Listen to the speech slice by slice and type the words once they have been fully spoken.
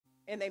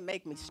and they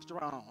make me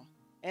strong.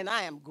 And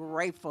I am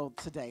grateful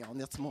today on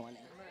this morning.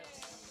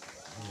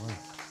 All right.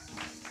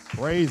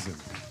 Praise him.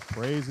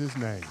 Praise his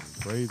name.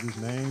 Praise his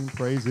name.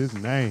 Praise his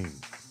name.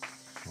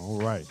 All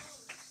right.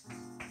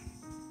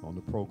 On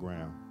the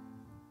program,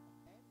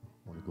 I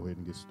want to go ahead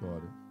and get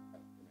started.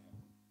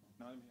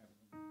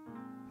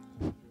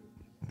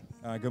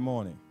 Good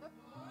morning.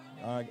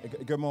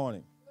 Good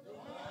morning.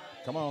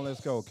 Come on,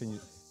 let's go. Can you?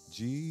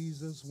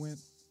 Jesus went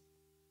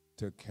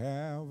to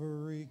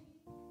Calvary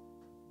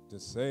to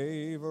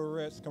save a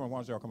wretch. Come on, why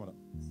don't y'all come on up?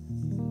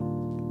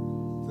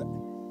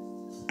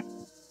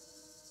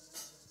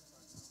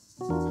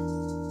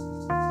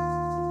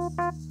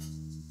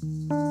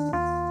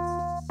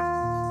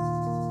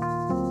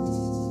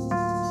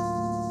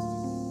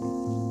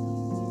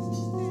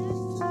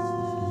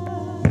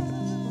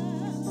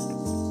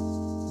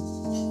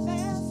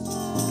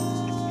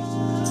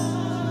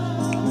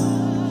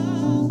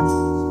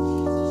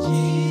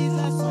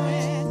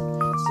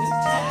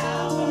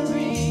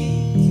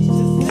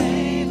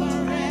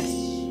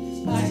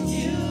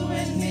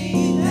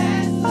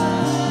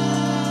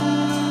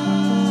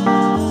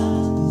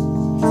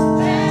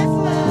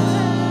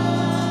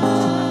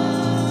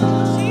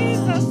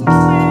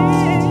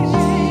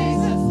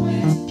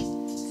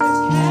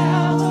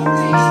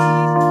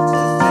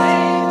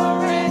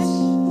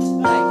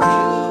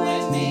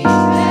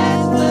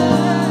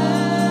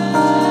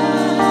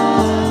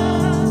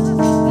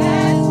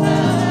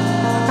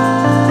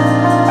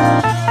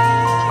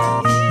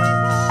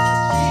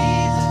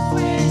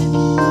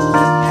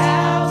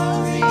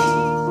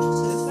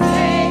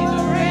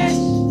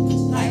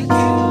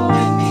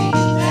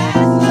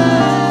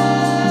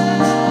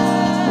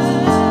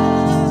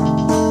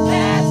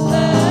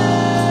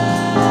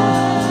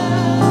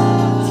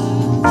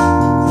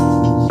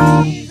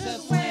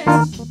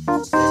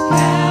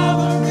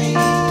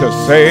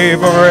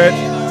 Save a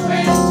wretch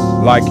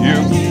like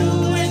you.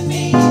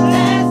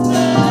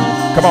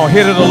 Come on,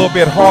 hit it a little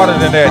bit harder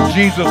than that.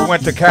 Jesus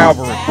went to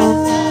Calvary.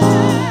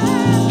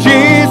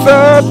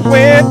 Jesus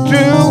went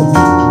to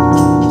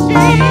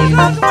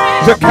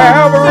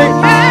Calvary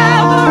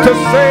to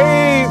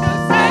save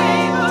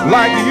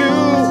like you.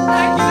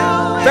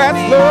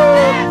 That's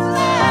love.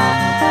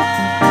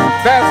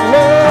 That's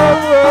love.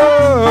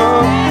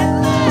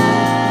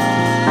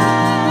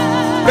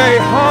 They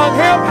hung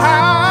him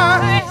high.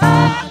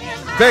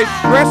 They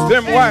stretched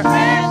him wide.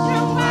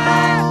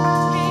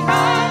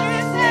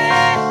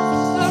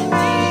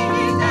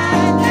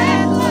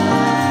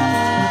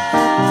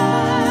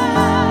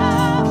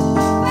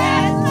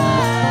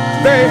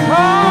 They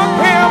hung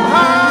him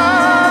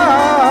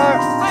high.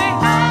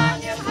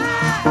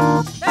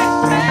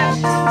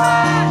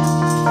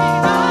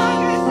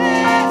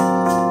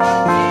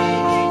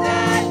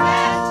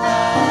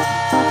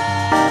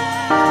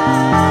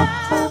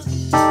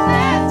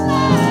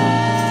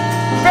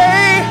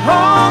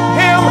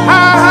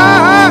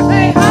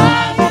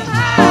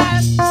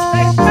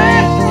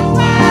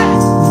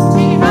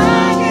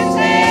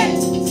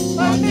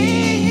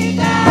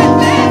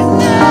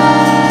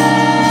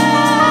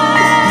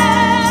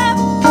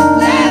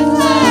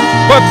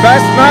 But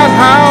that's not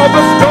how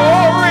the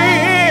story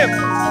ends.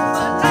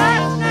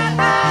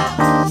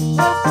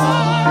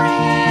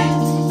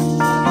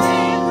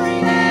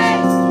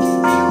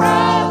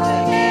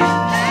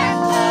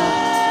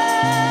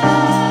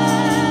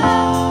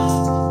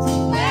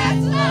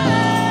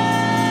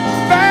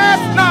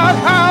 That's not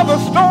how the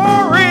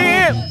story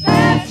ends.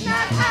 That's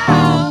not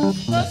how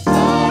the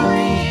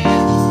story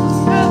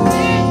ends. The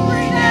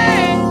victory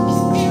day,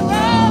 he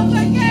rose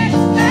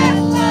again.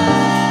 That's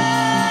love.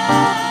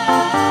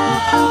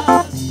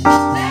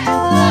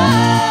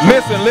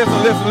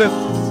 Listen.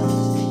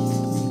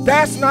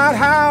 That's not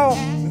how,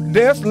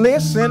 just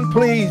listen,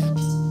 please.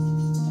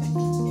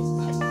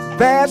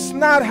 That's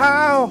not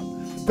how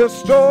the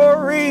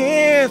story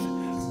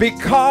ends,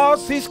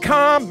 because he's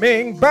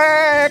coming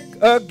back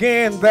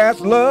again. That's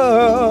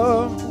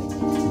love.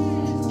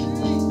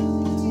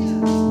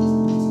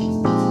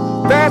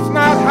 That's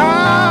not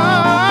how.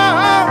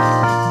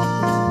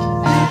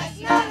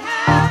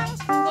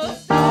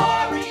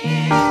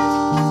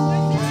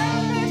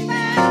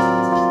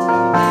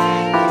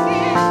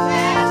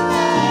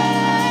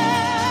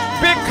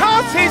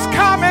 He's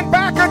coming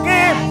back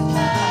again.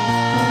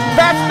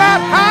 That's not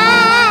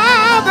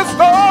how the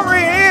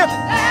story ends.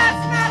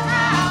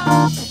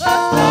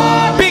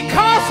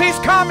 Because he's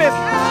coming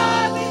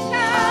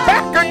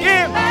back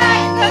again.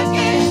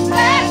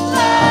 That's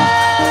not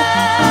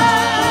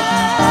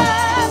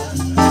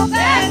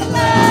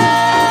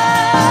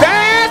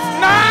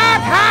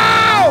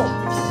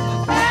how.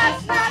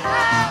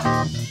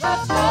 The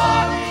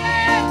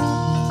story ends.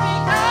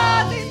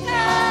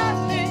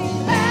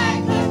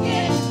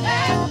 Because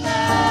he's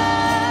coming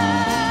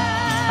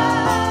back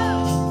again.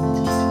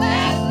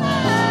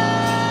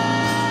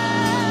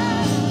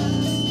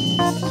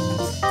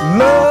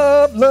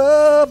 Love,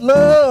 love,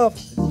 love.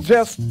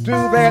 Just do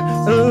that.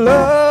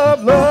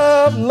 Love,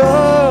 love,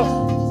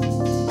 love.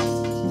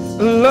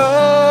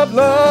 Love,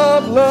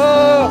 love,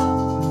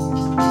 love.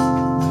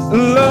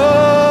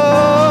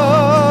 Love.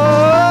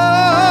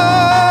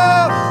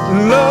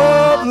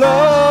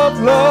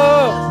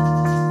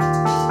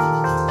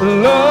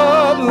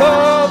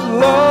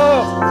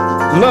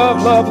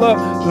 love, love,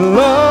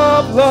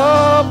 love,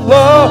 love,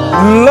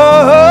 love,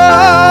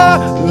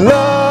 love,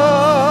 love,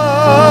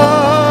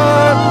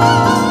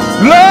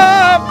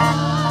 love.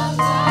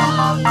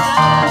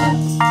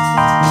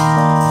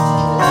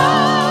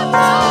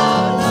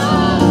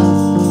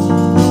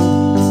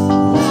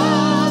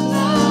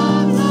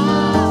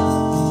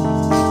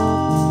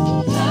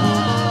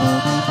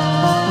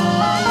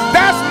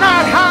 That's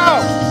not how.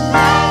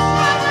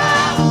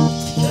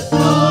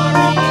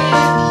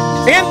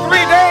 In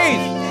 3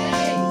 days.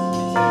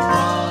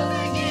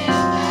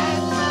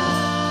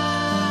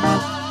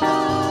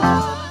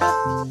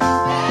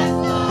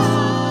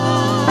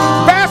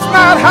 That's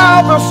not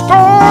how the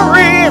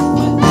story is.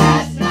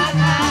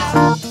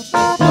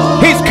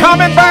 He's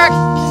coming back.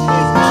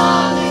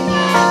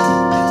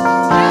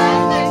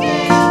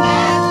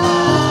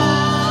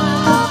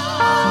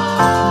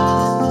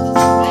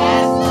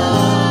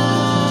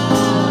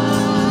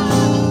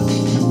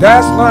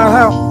 That's not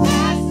how.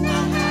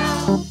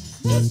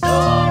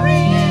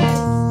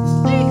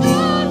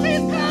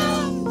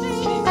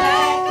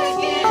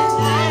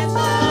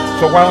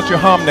 So why don't you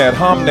hum that?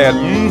 Hum that.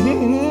 Mm-hmm.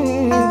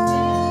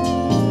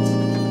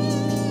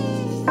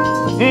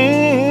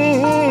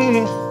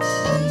 Mm-hmm.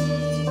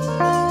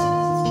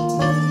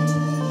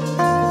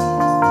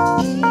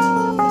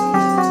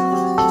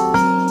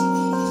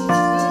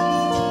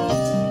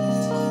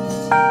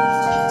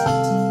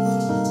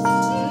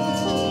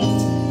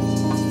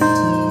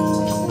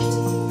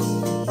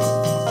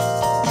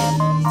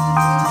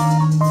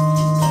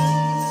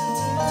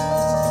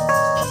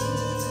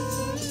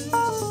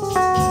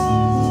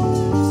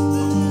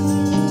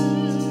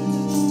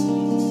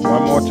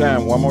 One more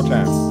time.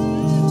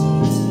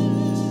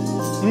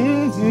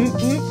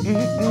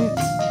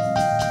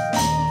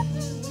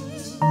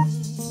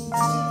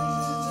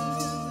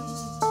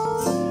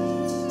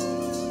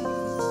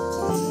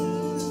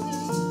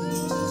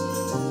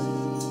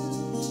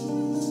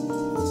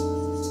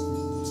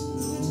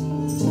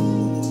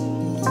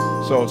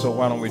 So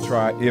why don't we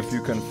try, if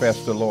you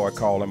confess the Lord,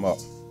 call him up.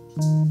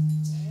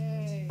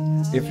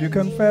 If you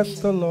confess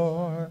the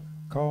Lord,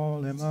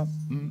 call him up.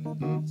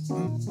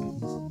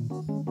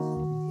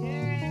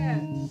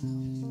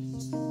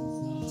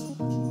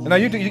 Now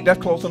you that's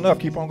close enough.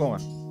 Keep on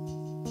going.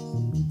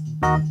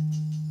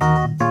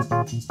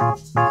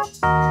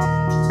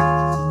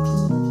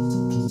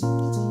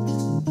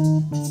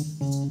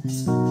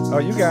 Oh,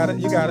 you got it.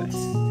 You got it.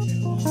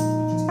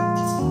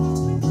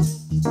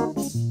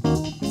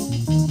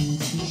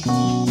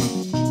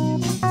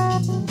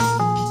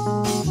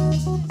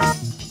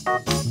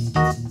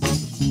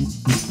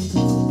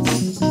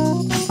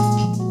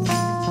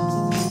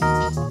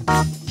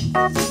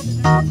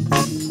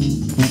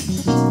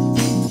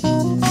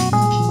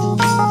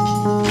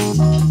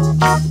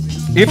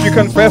 If you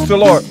confess the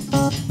Lord.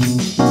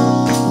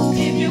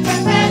 If you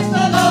confess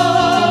the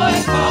Lord,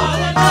 call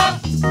him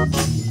up.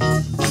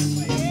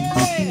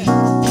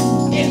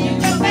 If you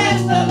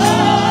confess the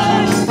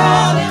Lord,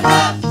 call him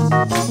up.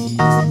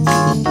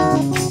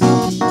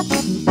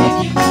 If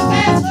you confess the Lord, call him up. If you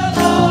confess the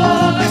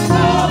Lord,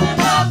 call him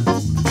up.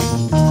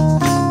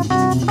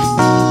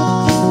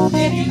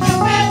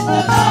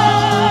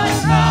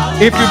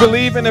 If you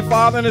believe in the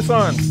Father and the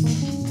Son.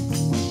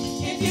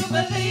 If you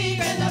believe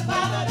in the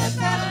Father, the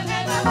Son,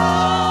 and the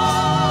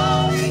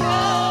Holy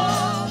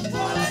Ghost,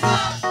 call him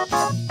up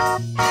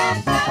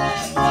and tell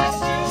him what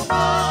you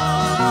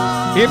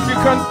want. If you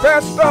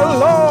confess the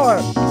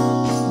Lord.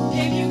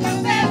 If you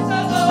confess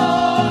the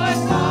Lord,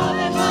 call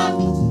him up.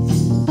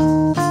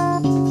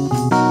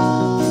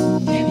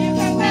 If you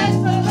confess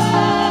the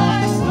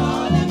Lord,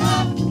 call him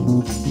up.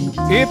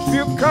 If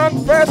you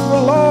confess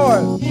the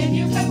Lord. If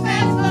you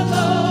confess the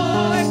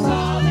Lord,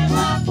 call him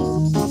up.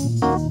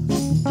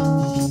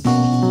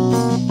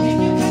 If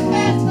you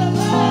confess the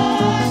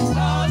Lord,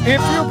 call him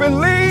If up. you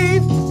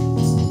believe.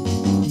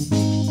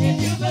 If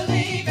you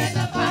believe in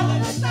the Father,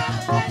 the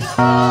Son, and the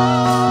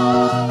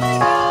Holy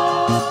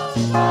Ghost,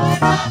 call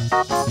him up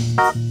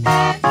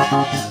and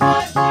tell him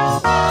what you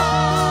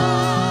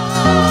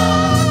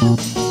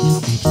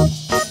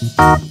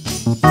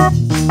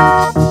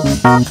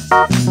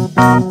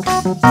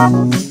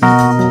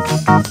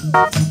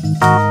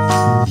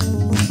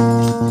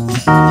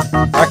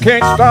I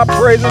can't stop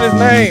praising his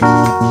name.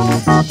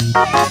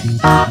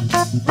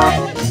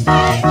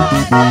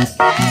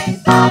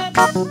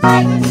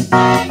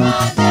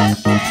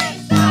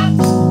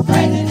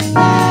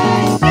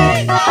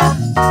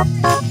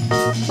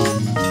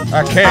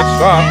 I can't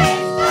stop.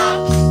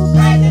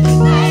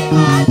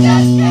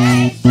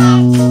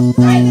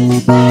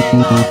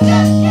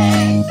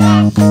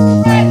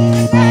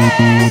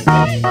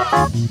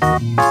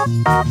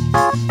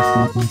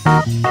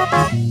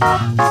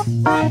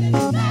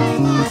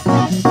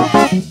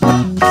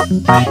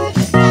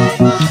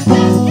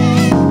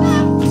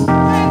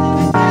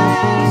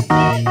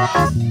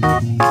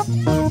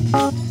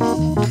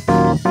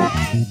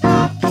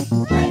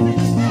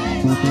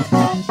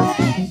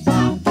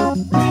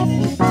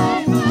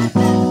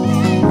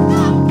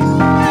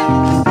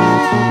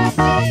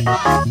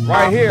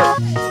 Right here.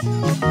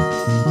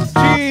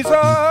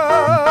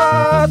 Jesus.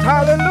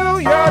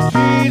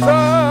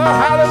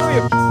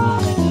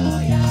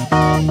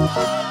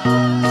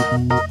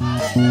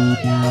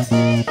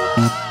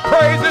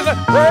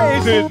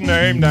 Praise his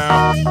name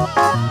now.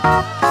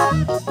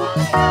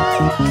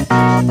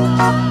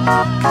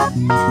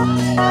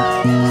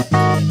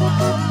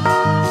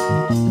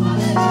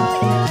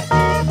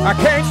 I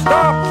can't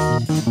stop.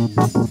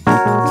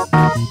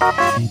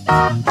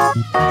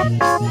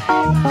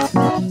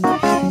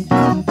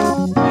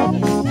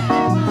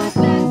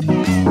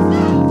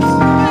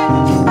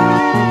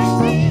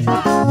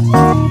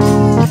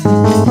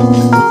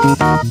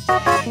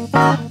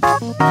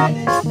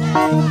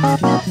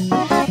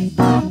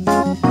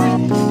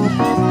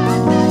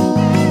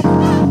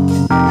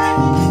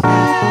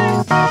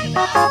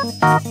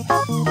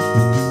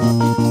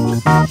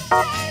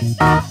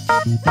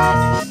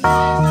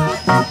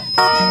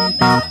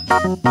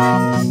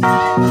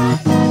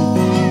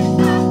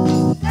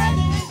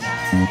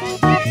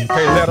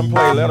 Okay, let him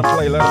play, let him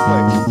play, let him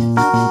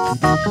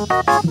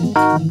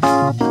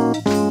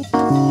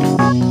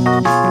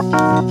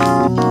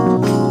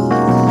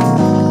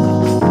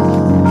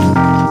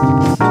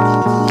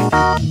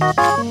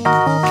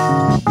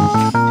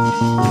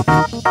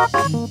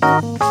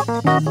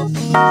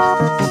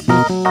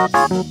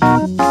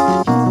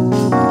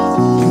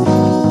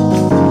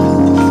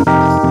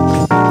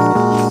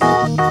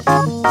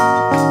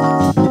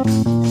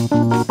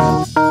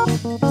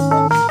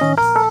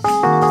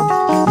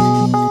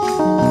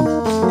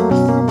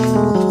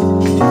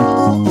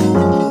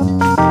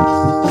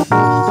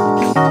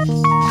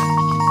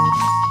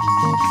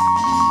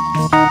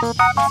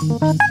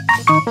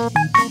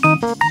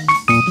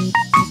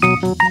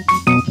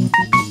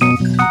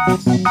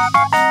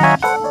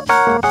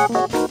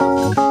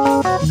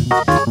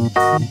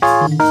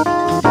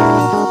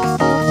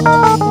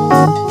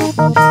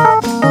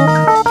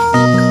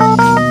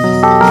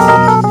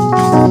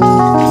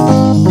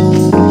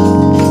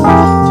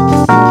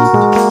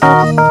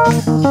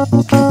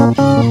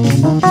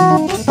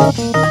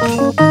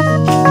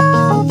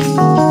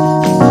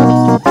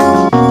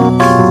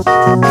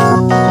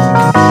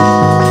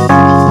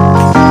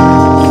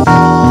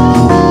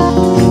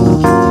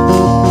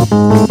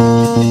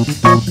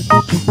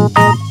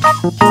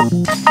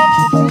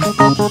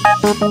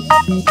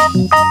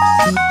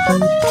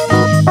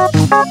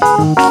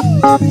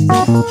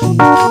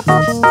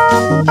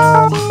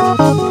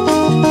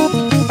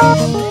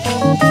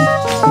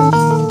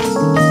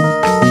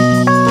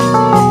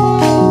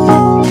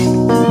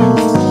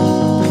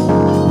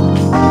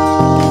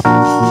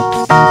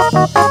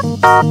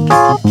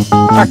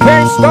I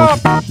can't stop.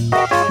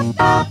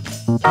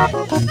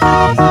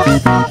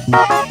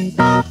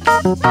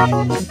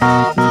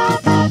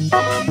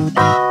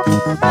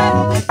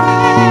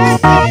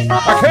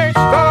 I can't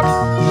stop.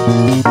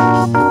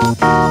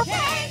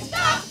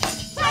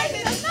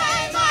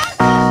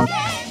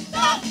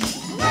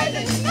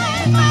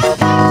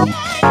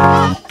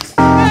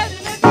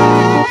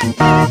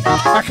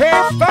 I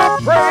can't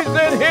stop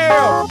praising him.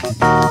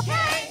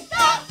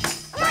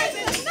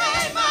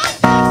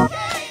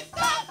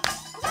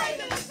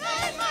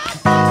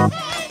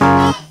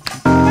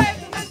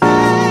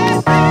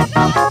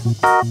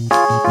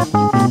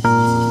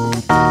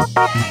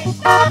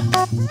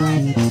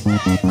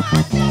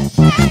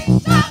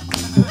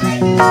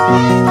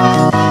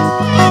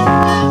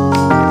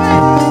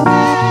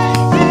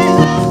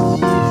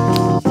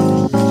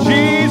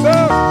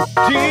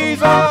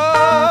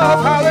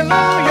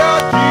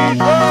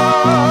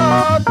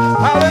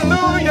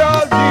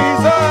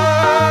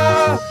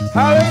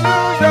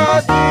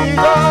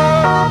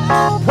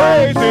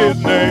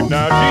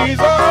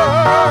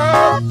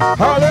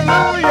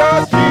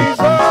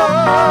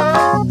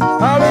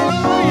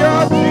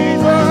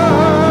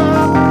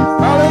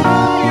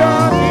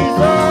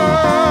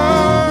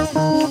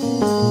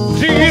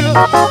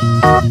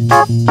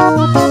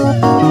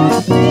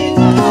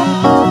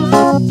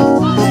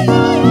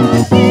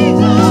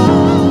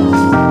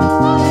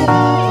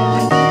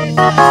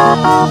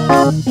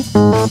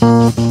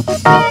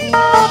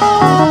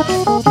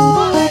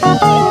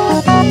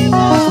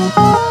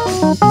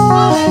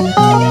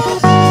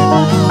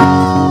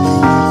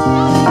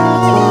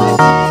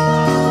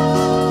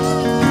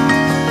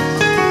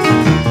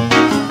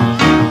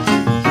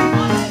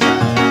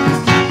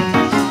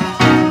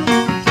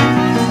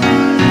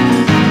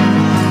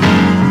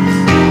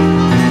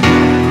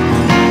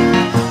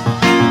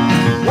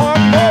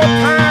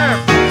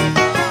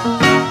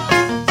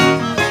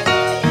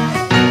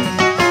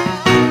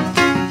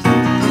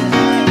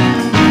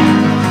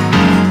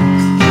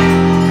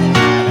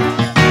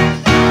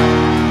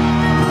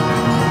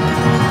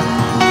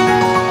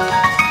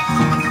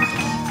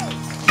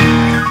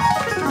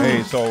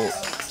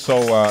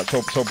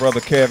 So Brother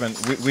Kevin,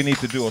 we need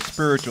to do a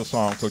spiritual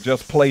song. So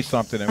just play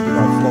something and we're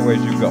going to flow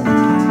as you go.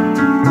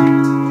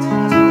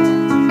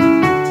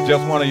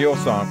 Just one of your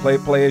songs.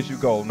 Play as you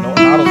go. No,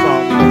 not a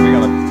song.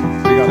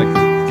 We're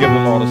gonna give the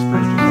Lord a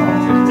spiritual song.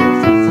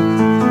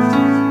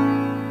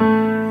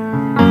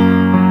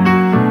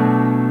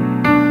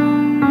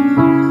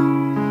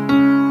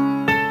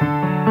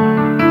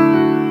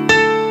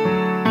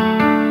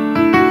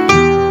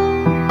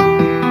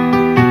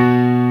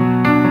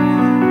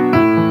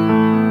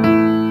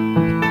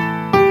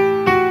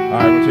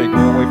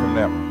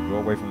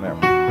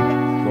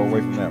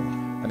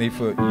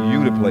 for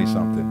you to play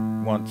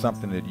something. Want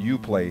something that you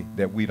play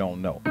that we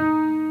don't know.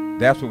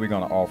 That's what we're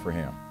going to offer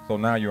him. So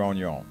now you're on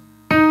your own.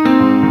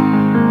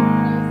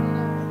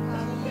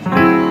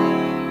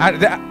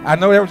 I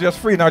know that was just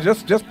free. Now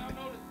just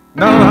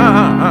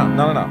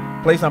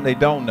no. Play something they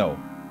don't know.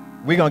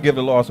 We're going to give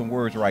the Lord some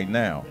words right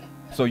now.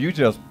 So you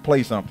just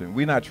play something.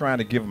 We're not trying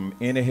to give them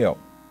any help.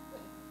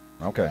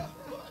 Okay.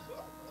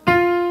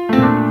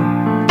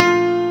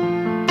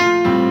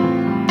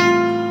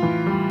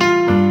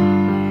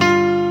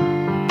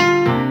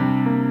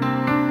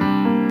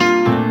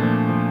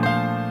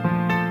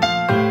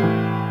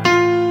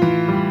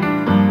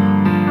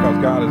 Because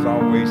God is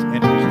always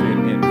interested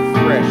in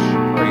fresh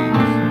praise.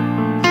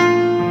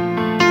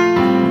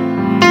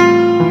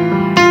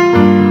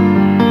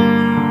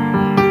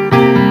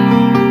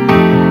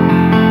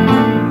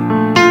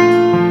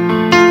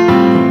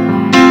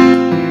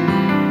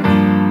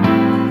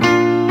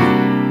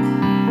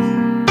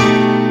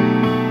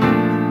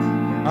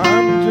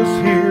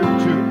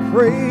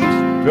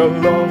 The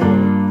Lord.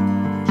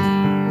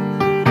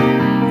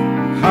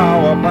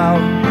 How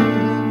about you?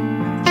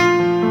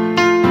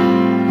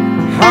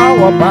 How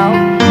about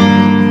you?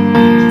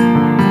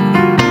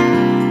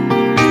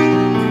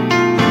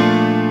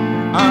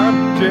 I'm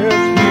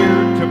just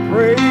here to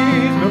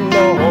praise the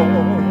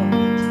Lord.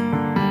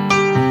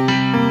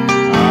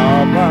 How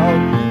about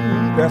you?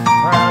 That's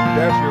time,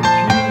 that's your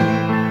cue.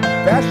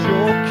 That's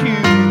your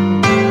cue.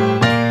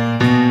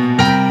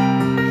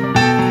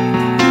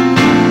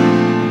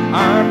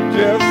 I'm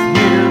just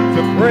here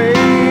to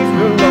praise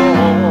the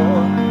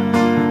Lord.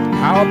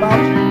 How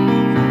about you?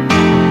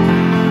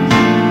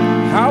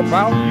 How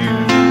about you?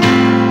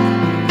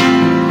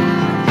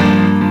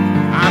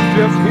 I'm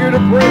just here to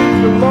praise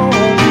the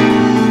Lord.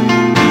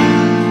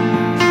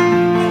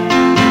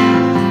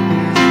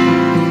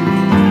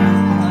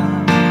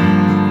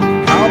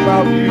 How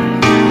about you?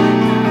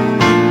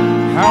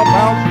 How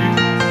about you?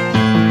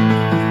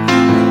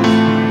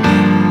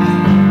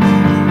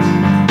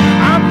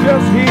 I'm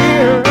just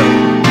here.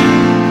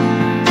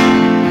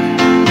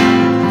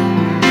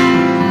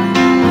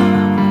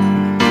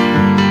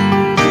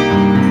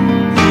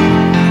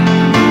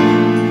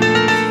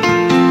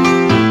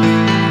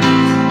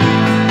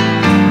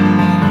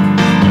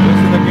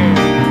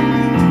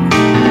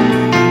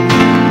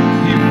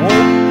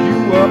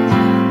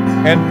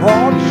 And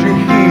brought you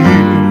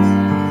here.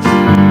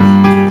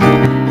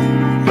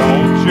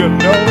 Don't you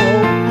know?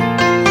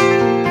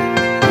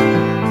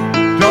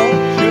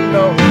 Don't you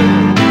know?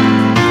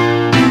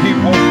 He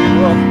woke you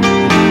up.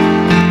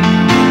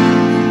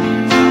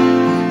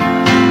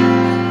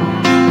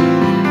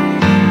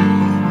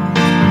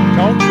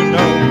 Don't you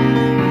know?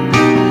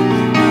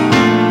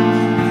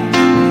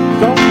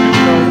 Don't you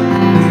know?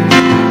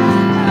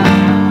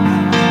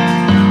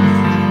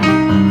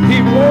 He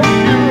woke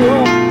you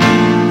up.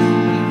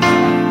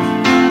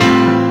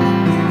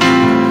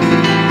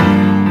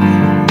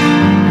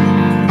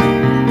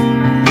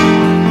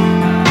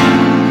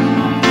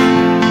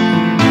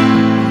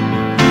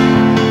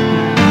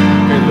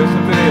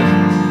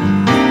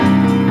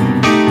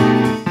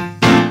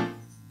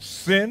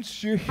 Since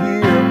you're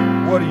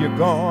here, what are you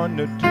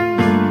gonna do?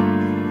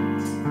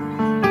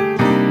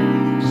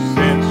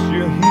 Since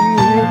you're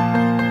here,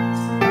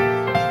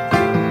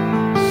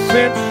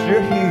 since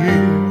you're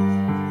here,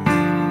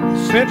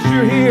 since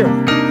you're here,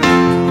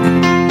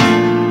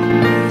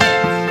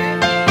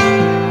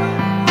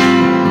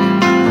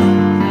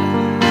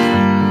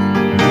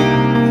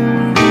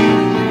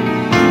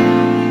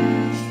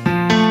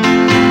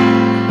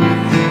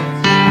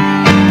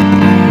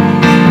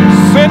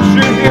 since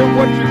you're here,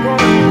 what you gonna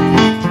do?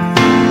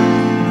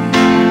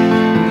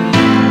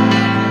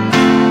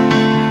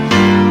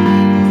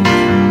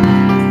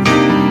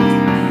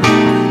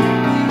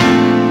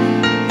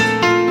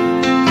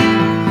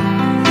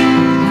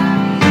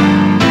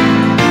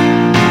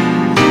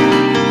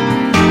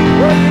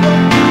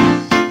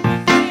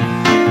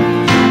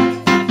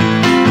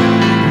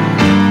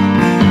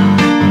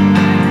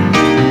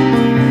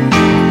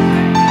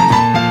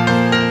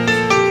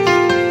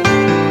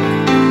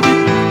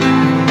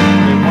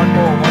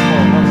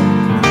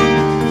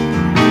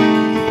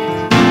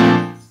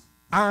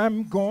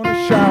 I'm gonna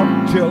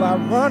shout till I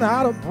run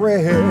out of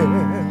breath.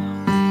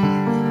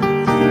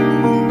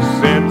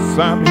 Since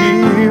I'm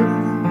here,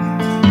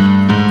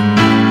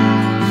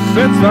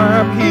 since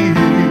I'm here,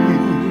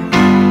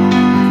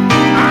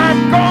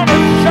 I'm gonna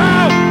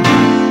shout.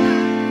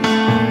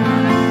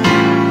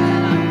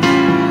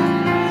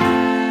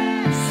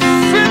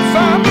 Since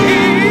I'm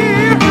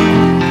here,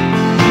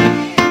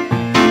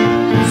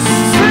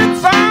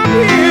 since I'm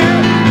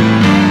here,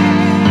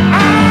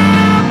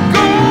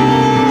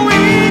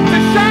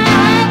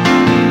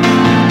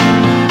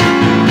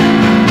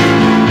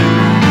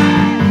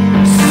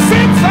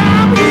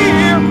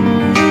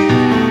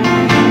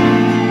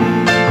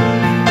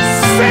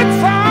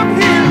 since I'm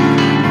here,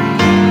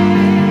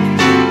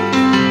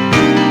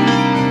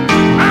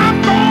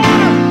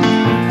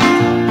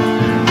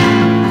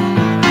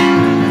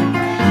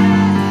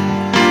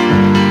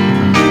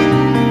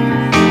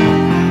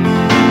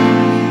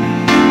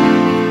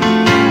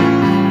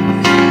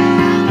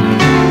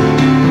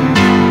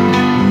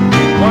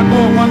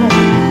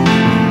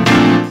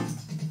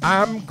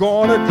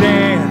 gonna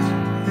dance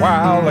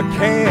while I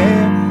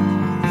can.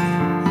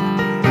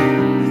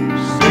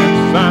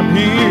 Since I'm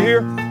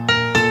here,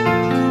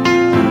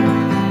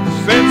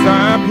 since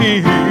I'm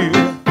here,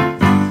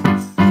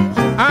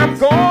 I'm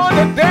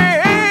gonna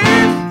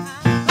dance.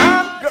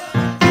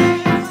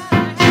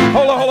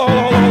 Hold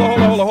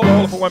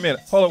on for 1 minute.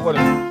 Hold on, wait a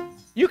minute.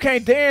 You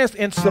can't dance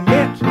in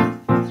cement,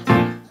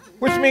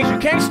 which means you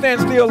can't stand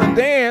still and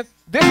dance.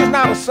 This is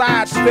not a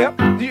side step.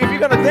 If you're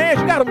gonna dance,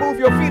 you gotta move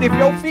your feet. If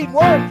your feet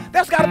work,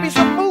 there's gotta be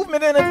some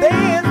movement in a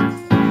dance.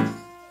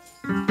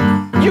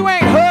 You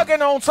ain't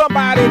hugging on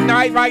somebody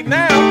night right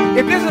now.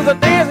 If this is a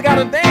dance, you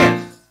gotta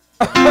dance.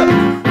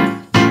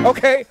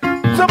 Okay?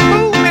 Some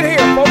movement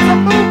here, folks.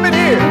 Some movement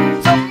here.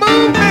 Some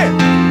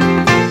movement.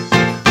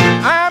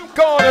 I'm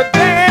gonna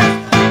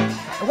dance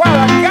while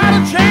I got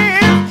a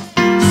chance.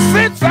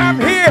 Since I'm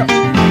here.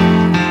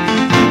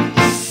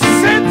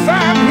 Since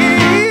I'm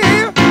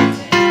here.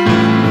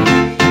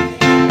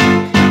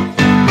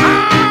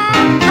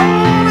 I'm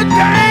gonna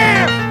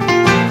dance.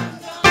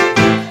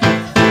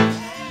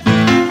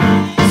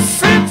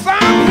 Since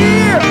I'm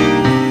here.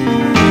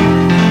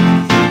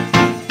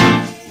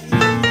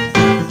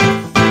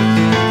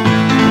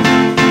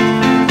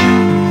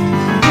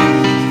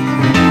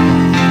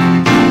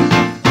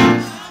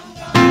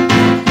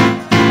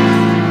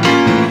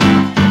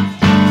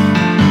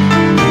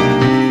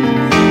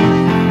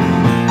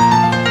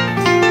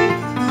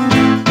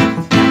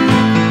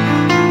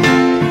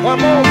 One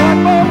more.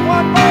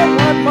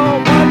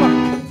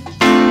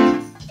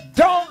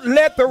 Don't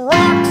let the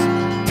rocks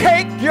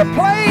take your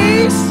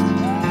place,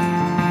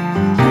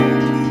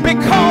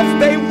 because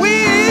they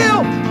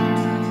will.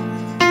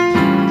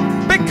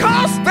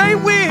 Because they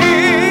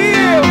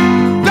will.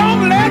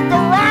 Don't let the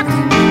rocks.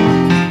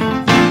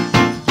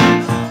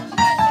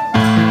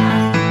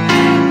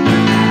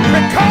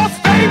 Because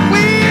they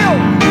will.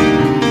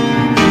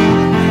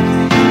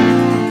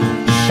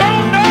 Show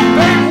enough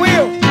they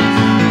will.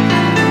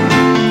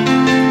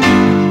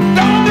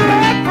 Don't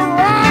let the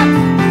rocks.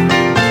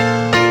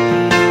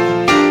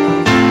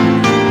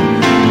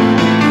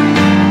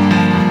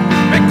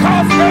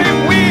 Because they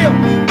will.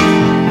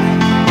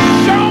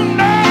 Show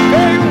enough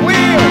they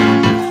will.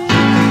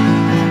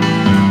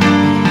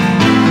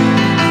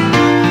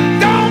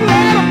 Don't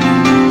let them.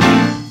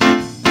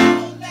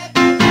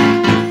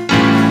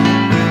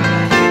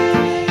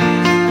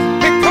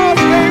 Because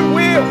they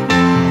will.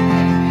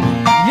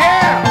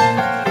 Yeah.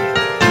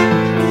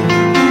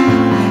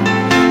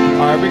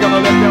 All right, we're gonna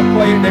let them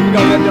play. Then we're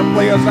gonna let them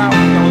play us out.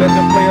 We're gonna let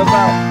them play us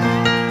out.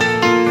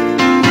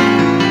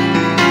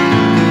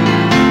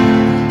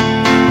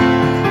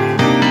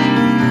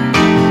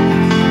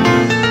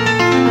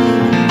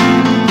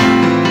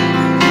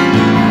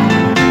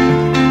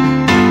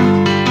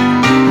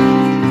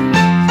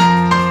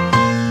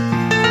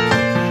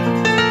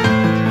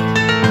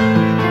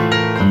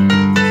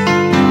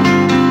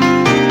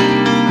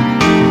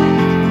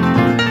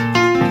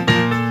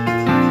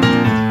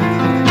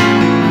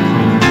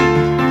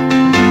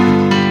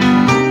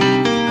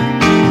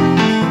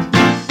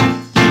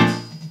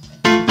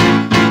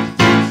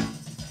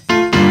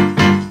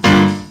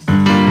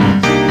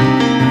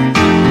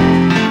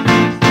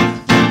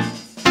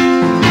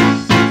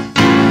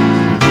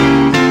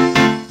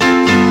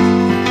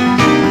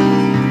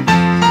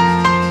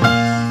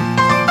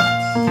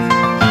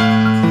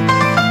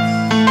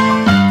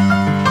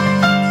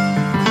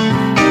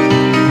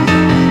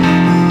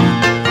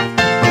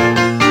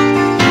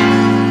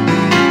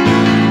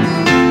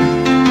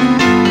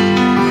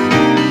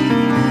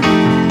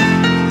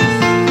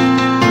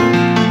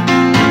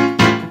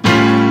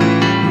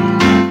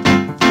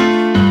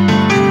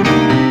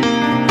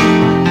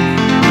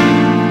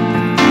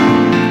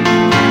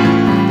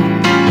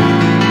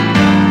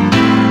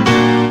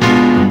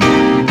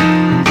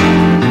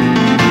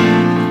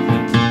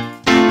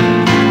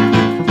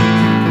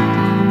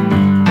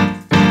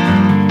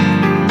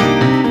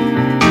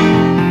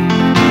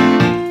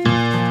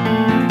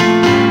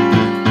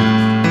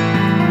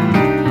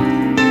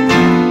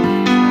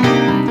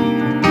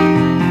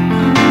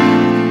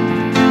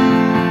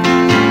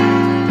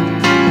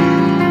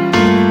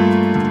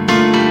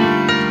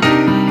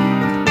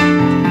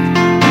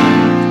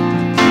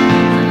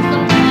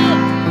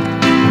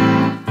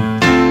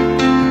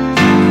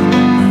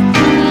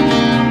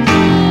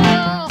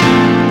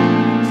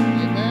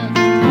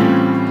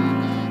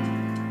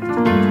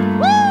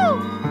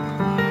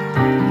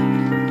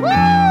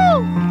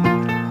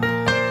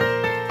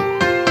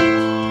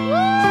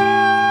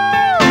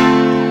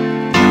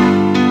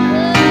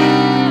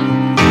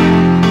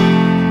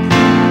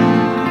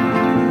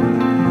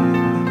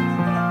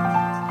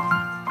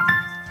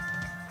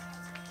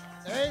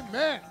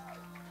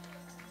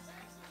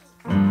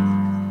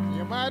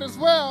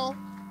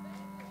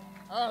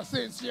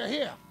 Since you're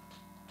here.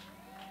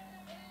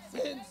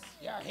 Since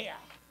you're here.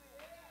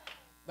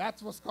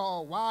 That's what's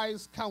called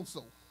wise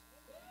counsel.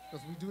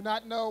 Because we do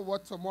not know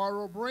what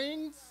tomorrow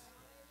brings.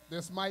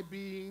 This might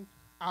be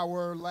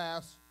our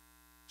last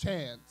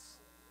chance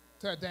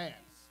to dance,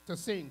 to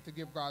sing, to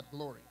give God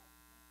glory.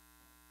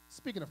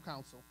 Speaking of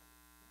counsel,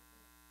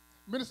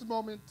 Minister's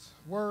Moment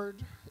word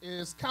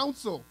is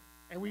counsel.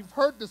 And we've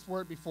heard this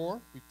word before.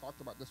 We've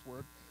talked about this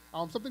word.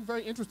 Something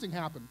very interesting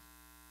happened.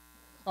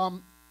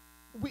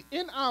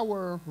 In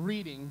our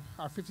reading,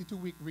 our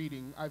 52-week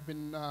reading,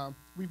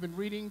 we've been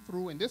reading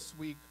through, and this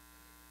week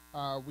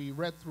we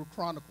read through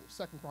Chronicles,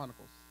 2nd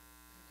Chronicles.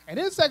 And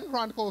in 2nd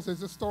Chronicles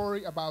is a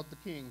story about the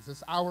kings.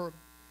 It's our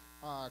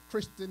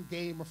Christian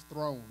Game of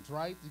Thrones,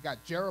 right? You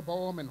got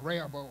Jeroboam and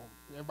Rehoboam.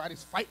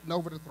 Everybody's fighting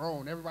over the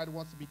throne. Everybody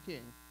wants to be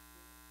king.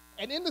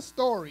 And in the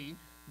story,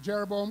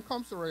 Jeroboam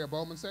comes to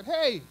Rehoboam and said,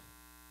 hey,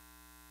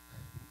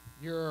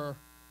 your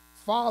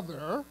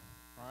father,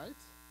 right?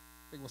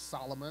 I think it was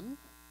Solomon,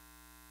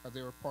 because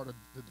they were part of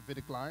the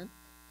Davidic line.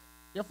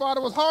 Your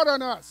father was hard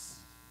on us.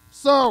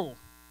 So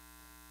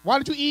why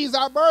don't you ease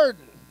our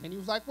burden? And he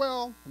was like,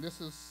 well, and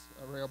this is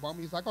Rehoboam.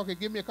 He's like, okay,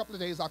 give me a couple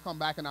of days. I'll come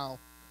back and I'll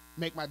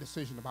make my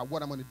decision about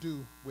what I'm going to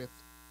do with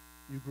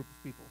you group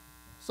of people.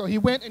 So he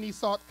went and he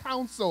sought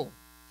counsel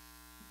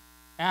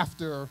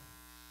after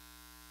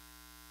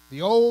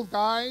the old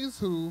guys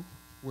who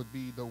would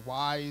be the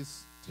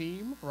wise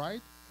team,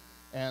 right?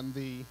 And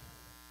the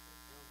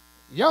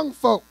young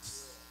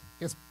folks,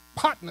 his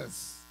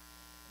partners.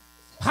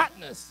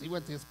 He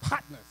went to his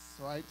partners,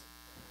 right?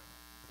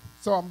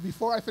 So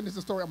before I finish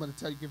the story, I'm going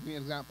to give you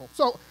an example.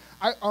 So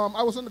I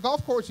was on the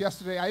golf course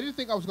yesterday. I didn't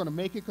think I was going to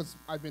make it because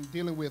I've been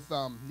dealing with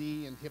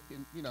knee and hip,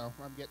 and,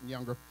 I'm getting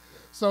younger.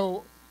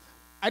 So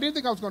I didn't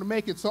think I was going to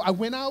make it. So I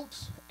went out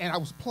and I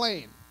was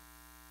playing,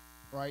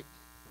 right?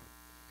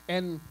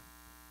 And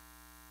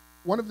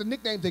one of the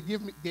nicknames they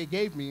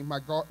gave me, my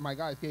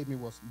guys gave me,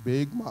 was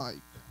Big Mike.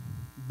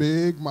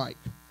 Big Mike.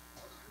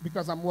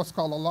 Because I'm what's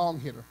called a long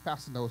hitter.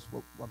 Pastor knows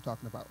what I'm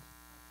talking about.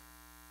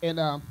 And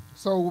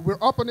so we're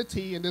up on the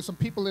tee, and there's some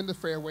people in the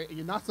fairway, and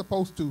you're not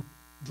supposed to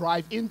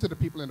drive into the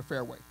people in the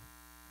fairway,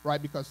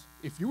 right? Because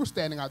if you were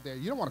standing out there,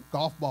 you don't want a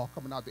golf ball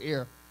coming out the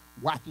air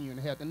whacking you in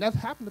the head. And that's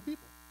happened to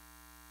people.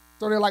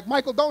 So they're like,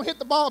 Michael, don't hit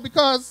the ball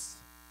because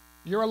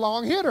you're a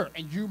long hitter,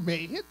 and you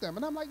may hit them.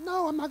 And I'm like,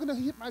 no, I'm not going to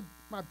hit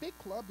my big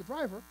club, the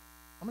driver.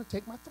 I'm going to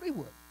take my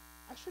 3-wood.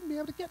 I shouldn't be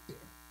able to get there.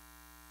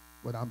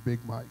 But I'm Big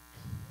Mike.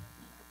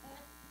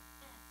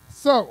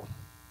 So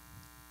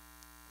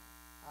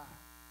I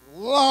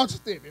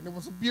launched it, and it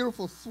was a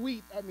beautiful,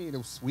 sweet, it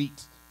was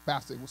sweet.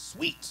 Pastor, it was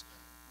sweet.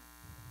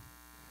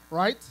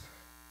 Right?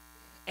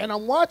 And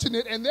I'm watching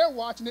it, and they're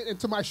watching it, and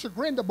to my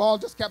chagrin, the ball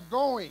just kept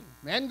going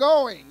and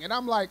going. And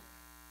I'm like,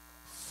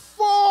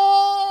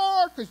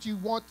 4, because you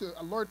want to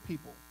alert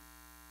people.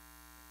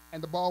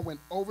 And the ball went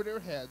over their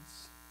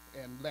heads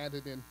and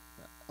landed in,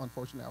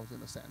 unfortunately, I was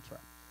in a sand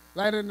trap.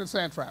 Landed in a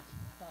sand trap.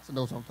 Pastor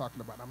knows what I'm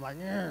talking about. I'm like,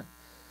 yeah.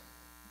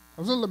 I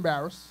was a little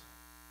embarrassed.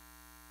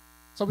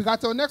 So we got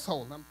to the next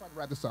hole. I'm trying to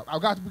wrap this up. We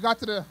got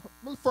to a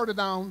little further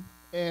down,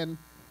 and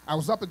I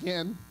was up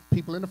again,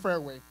 people in the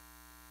fairway.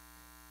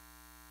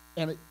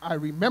 And I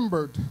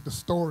remembered the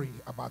story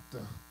about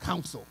the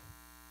council.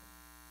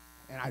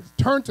 And I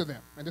turned to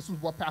them, and this is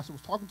what Pastor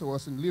was talking to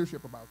us in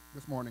leadership about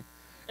this morning.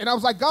 And I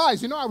was like,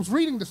 guys, I was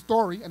reading the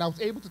story, and I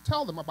was able to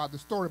tell them about the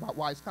story about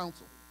wise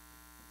counsel,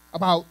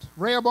 about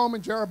Rehoboam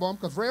and Jeroboam,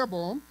 because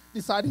Rehoboam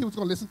decided he was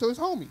going to listen to his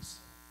homies,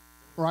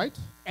 right?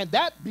 And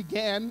that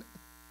began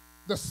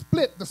the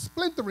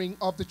splintering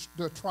of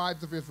the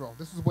tribes of Israel.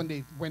 This is when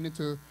they went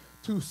into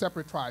 2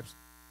 separate tribes,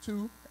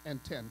 2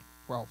 and 10,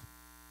 12.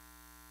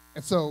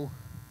 And so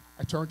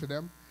I turned to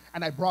them,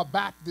 and I brought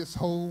back this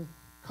whole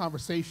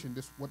conversation,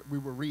 what we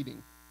were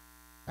reading.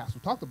 Pastor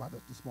talked about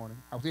it this morning.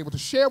 I was able to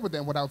share with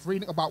them what I was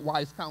reading about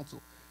wise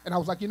counsel. And I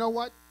was like, you know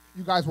what?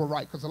 You guys were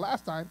right, because the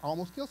last time I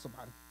almost killed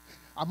somebody.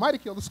 I might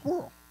have killed a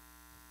squirrel,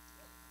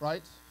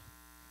 right?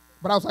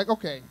 But I was like,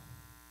 okay,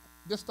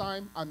 this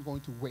time I'm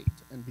going to wait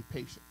and be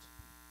patient.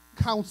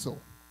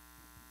 Counsel.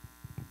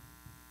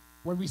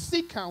 When we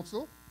seek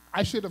counsel,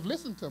 I should have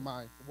listened to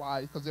my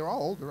wise, because they're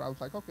all older. I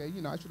was like, okay, I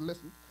should have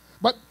listened.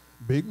 But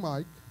Big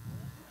Mike,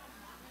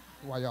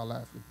 why y'all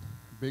laughing?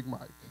 Big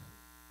Mike.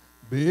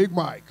 Big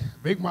Mike.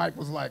 Big Mike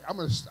was like, I'm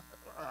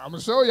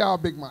gonna show y'all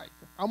Big Mike.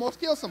 I almost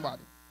killed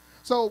somebody.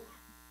 So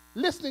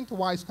listening to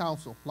wise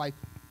counsel, like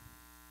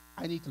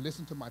I need to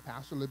listen to my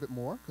pastor a little bit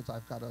more because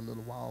I've got a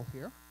little while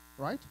here,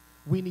 right?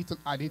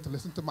 I need to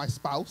listen to my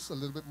spouse a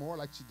little bit more,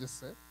 like she just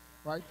said,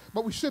 right?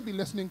 But we should be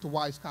listening to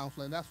wise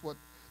counsel, and that's what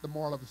the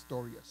moral of the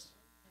story is,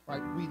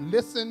 right? We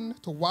listen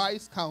to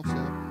wise counsel,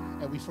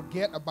 and we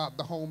forget about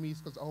the homies,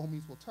 because the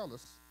homies will tell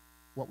us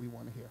what we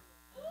want to hear.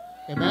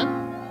 Amen?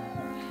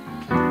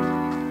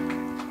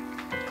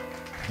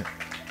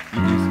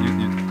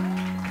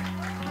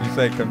 You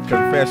say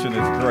confession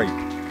is great.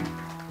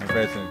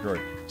 Confession is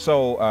great.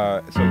 So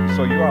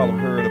you all have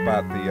heard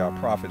about the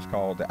prophets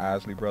called the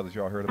Isley Brothers.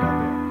 You all heard about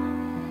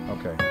them?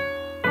 Okay.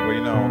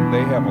 Well,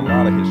 they have a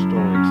lot of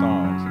historic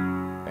songs,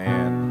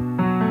 and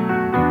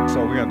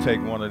so we're gonna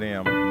take one of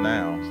them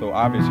now. So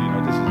obviously,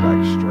 this is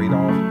like straight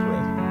off the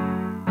present.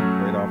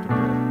 Straight off the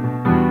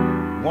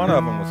present. One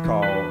of them was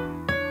called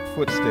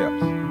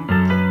Footsteps.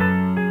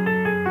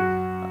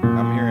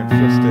 I'm hearing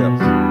footsteps.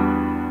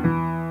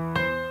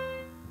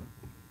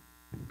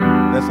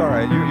 That's all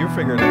right. You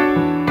figured it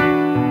out.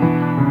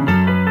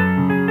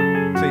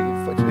 See,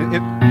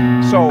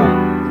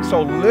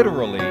 so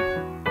literally,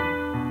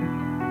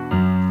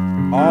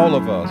 all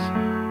of us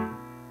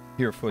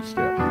hear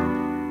footsteps.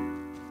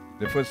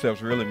 The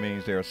footsteps really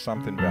means there's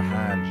something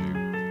behind you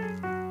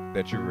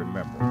that you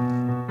remember.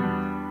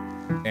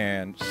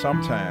 And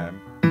sometimes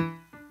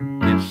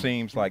it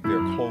seems like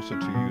they're closer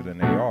to you than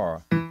they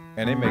are,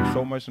 and they make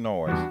so much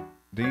noise.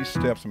 These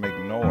steps make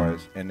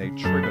noise, and they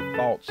trigger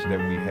thoughts that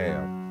we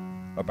have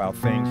about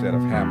things that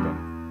have happened.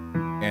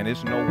 And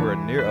it's nowhere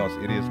near us,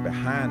 it is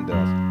behind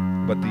us,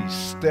 but these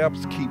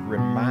steps keep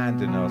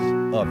reminding us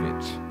of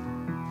it.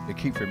 They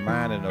keep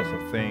reminding us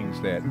of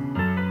things that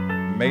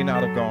may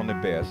not have gone the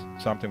best,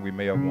 something we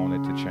may have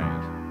wanted to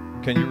change.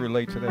 Can you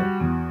relate to that?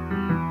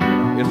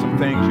 It's some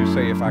things you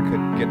say, if I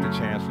could get the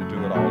chance to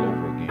do it all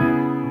over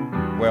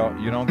again. Well,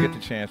 you don't get the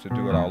chance to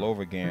do it all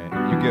over again.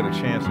 You get a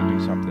chance to do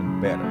something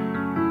better.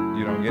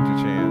 You don't get the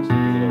chance to do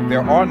it over.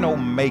 There are no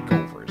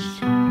makeovers.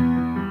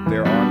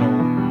 There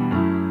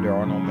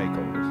are no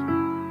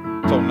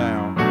makeovers. So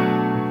now,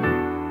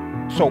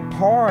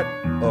 part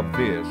of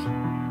this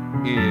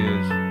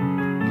is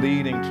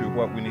leading to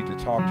what we need to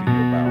talk to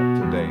you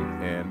about today,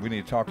 and we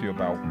need to talk to you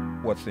about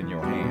what's in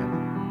your hand.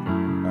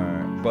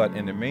 But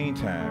in the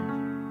meantime,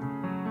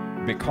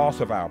 because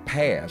of our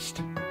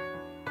past,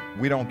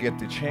 we don't get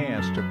the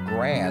chance to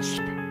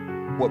grasp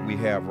what we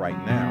have right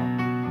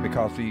now,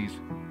 because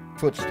these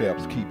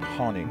footsteps keep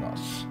haunting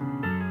us.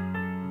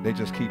 They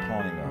just keep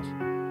haunting us.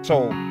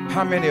 So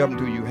how many of them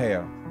do you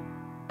have?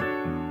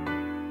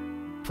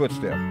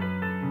 Footsteps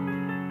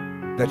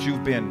that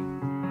you've been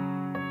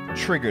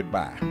triggered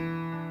by,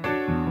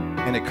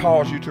 and it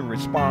caused you to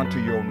respond to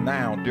your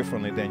now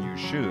differently than you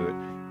should,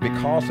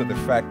 because of the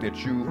fact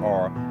that you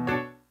are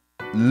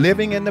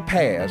living in the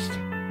past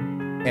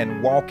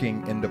and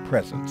walking in the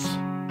presence.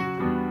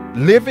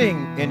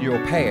 Living in your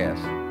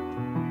past,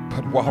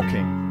 but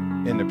walking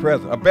in the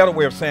present. A better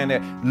way of saying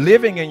that,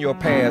 living in your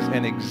past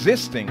and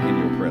existing in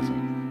your present.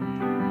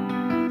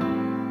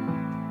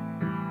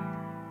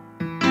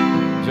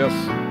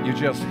 You're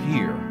just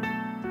here.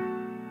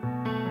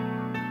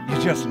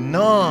 You're just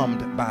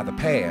numbed by the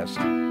past,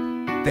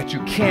 that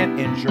you can't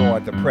enjoy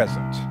the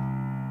present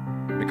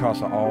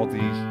because of all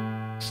these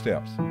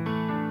steps.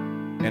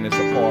 And it's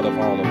a part of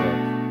all of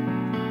us.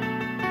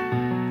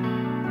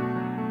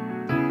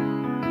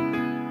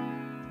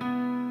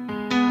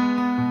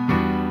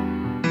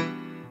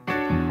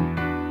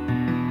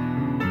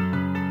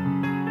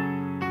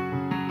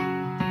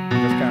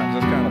 Just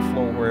kind of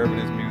flow wherever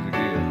this music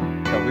is.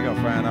 Because we're going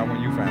to find out when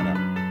you find out.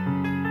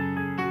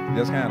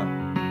 Just kind of,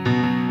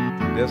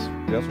 just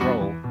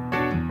roll.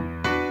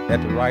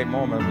 At the right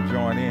moment we'll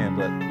join in,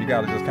 but you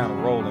got to just kind of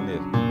roll in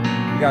this.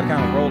 You got to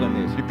kind of roll in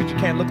this. But you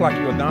can't look like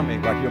you're a dummy,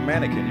 like you're a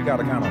mannequin. You got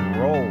to kind of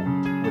roll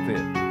with it.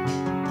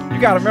 You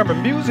got to remember,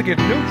 music is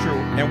neutral,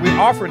 and we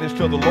offer this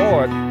to the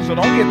Lord, so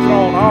don't get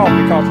thrown off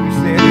because we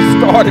said it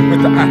started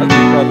with the Isley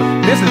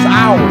Brothers. This is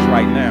ours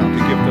right now to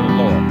give to the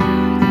Lord.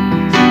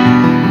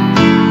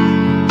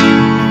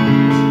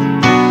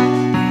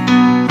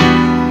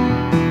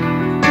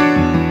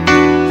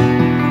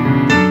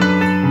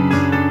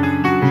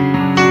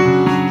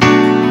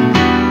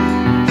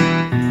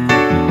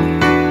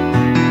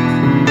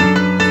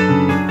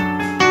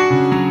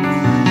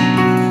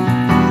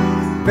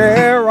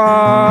 There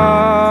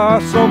are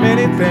so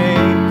many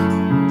things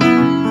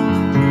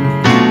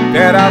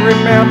that I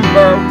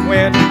remember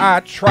when I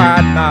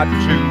tried not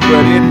to,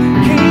 but it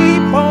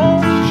keep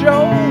on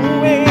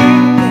showing.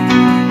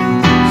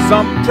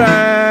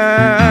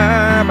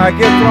 Sometime I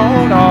get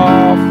thrown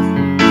off,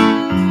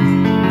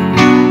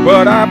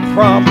 but I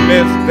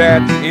promise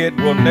that it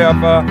will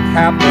never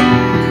happen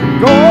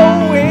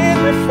going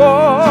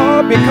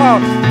before,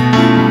 because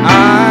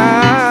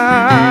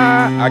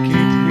I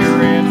keep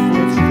hearing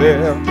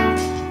footsteps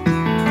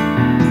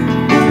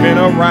moving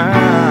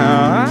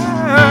around,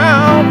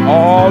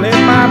 all in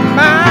my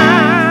mind.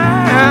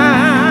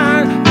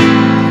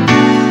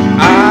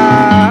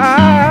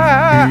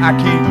 I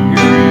keep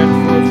hearing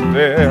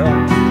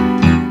footsteps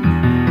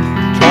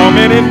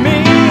tormenting me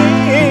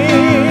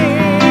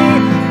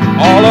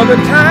all of the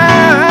time.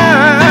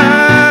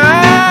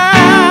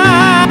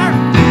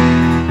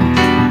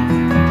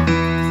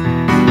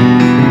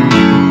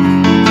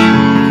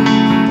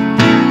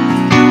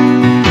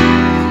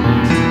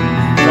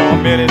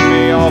 Tormenting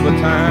me all the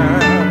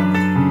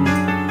time,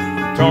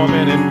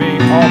 tormenting me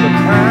all the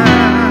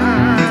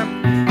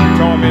time,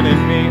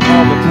 tormenting me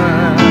all the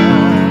time,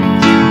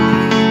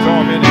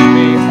 tormenting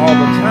me all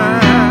the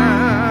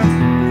time,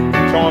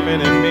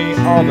 tormenting me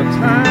all the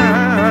time.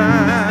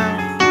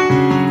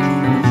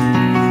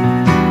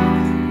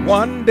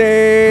 One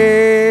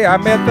day I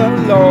met the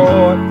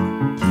Lord,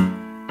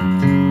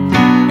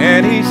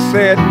 and he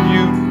said,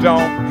 you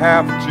don't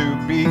have to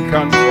be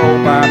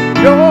controlled by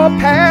your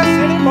past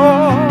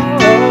anymore.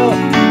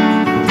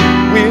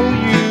 Will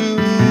you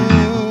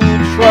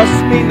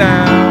trust me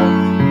now?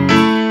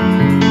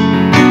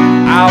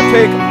 I'll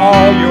take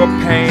all your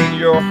pain,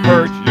 your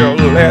hurt, your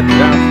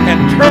letdown, and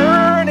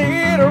turn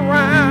it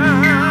around.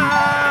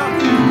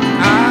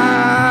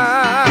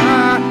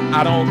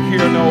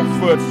 hear no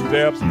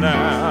footsteps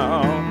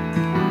now.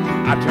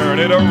 I turn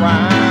it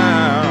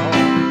around,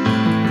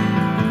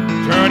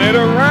 turn it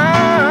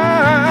around.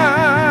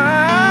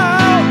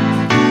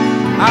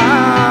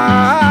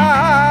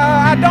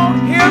 I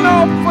don't hear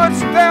no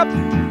footsteps.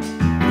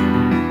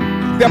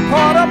 They're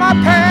part of my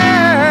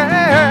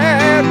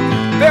past.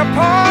 They're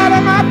part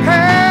of my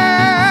past.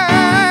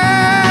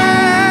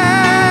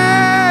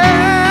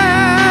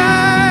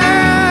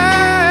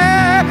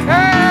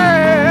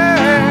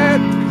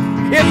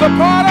 It's a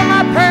part of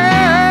my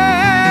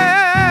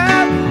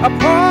past, a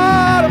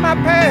part of my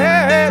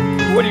past.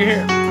 What do you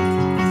hear?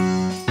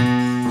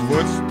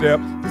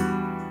 Footsteps,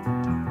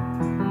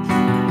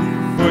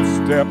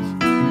 footsteps,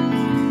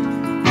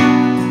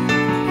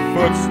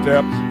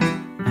 footsteps.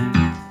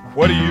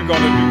 What are you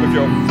gonna do with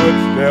your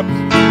footsteps?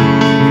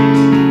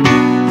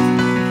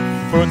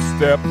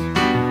 Footsteps,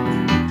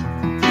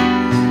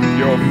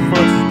 your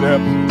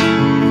footsteps.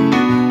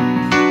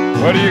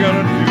 What are you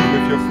gonna do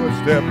with your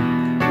footsteps?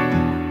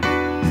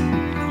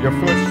 Your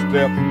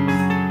footsteps,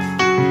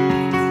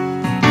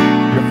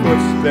 your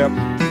footsteps,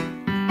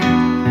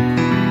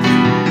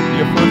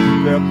 your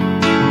footsteps,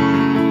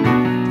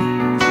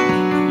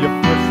 your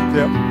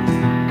footsteps,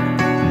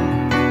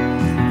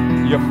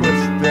 your footsteps, your footsteps, your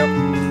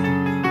footsteps,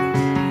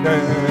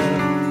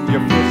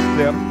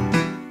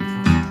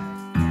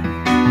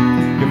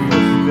 your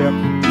footsteps,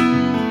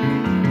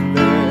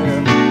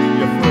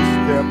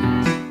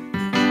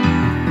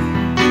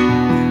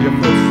 your footsteps. Your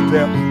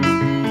footsteps,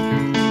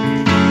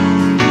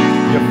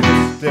 your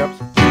footsteps,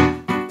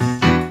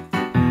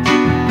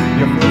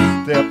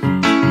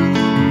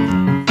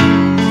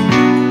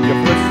 your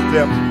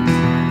footsteps,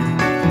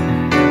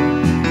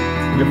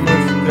 your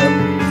footsteps,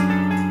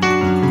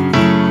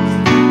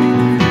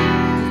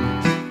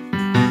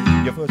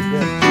 your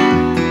footsteps,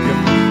 your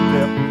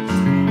footsteps.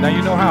 Now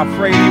you know how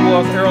afraid he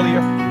was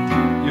earlier?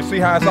 You see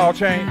how it's all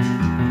changed?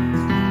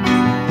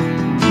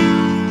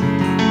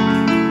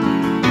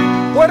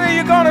 What are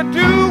you gonna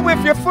do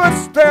with your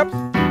footsteps?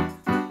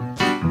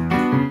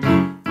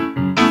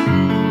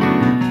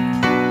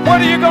 What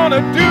are you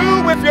gonna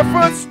do with your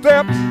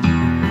footsteps?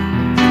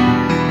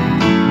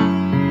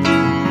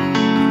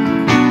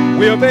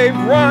 Will they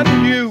run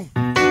you?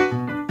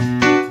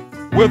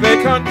 Will they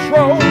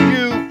control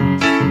you?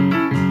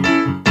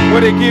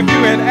 Will they give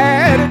you an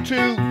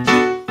attitude?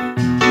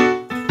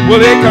 Will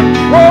they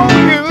control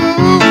you?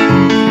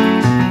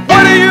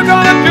 What are you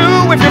gonna do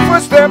with your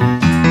footsteps?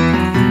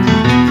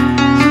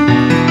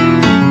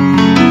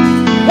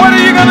 What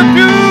are you gonna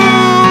do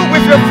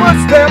with your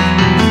footsteps?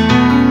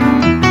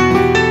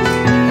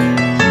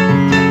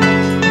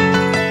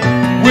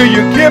 Will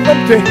you give them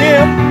to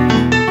him?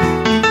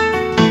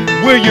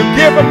 Will you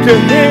give them to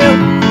him?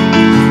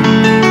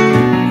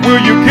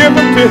 Will you give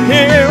them to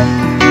him?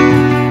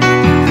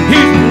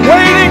 He's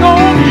waiting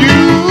on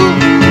you.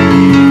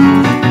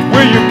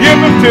 Will you give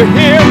them to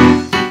him?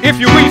 If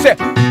you will, you say,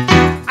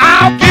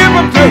 I'll give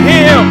them to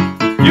him.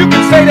 You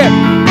can say that.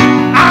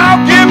 I'll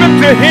give them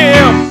to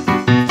him.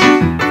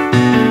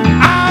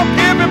 I'll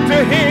give them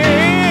to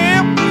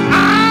him.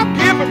 I'll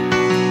give them.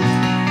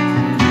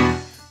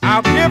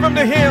 I'll give them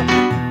to him.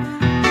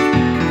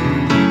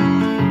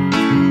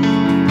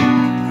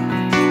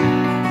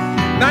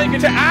 Now you can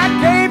say, I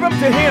gave them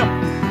to him.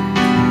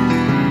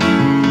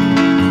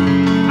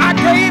 I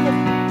gave them.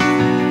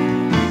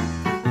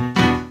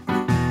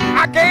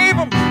 I gave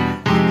them.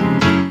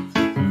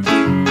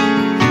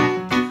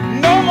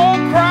 No more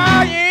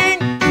crying.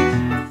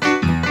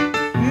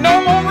 No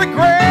more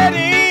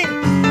regretting.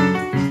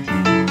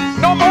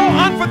 No more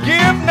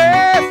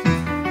unforgiveness.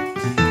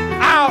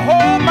 I'll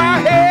hold my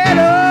head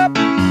up.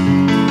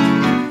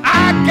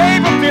 I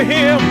gave them to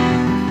him.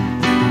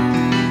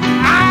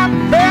 I'm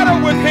better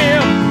with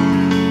him.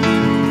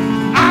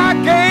 I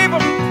gave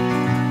him.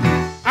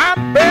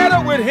 I'm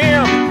better with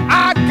him.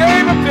 I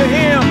gave him to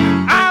him.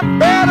 I'm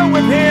better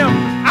with him.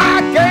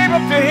 I gave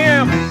him to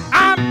him.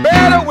 I'm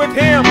better with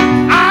him.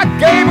 I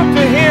gave him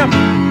to him.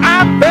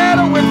 I'm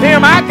better with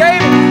him. I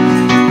gave him.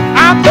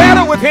 I'm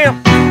better with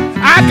him.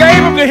 I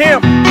gave him to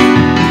him.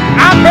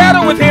 I'm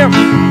better with him.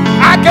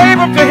 I gave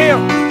him to him.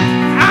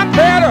 I'm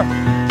better.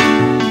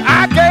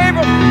 I gave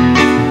him.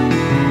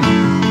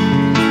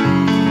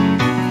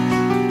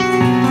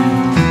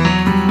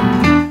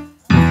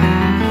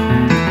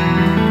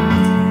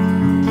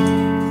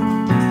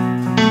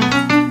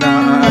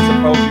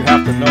 You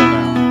have to know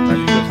now. Now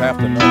you just have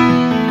to know.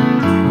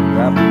 You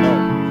have to know.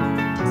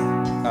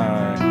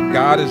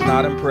 God is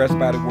not impressed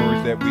by the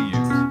words that we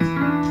use.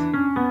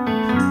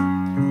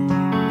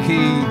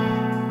 He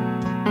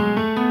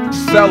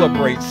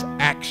celebrates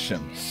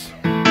actions.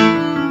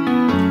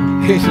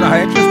 He's not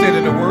interested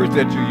in the words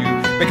that you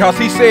use, because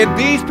he said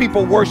these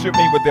people worship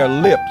me with their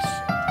lips,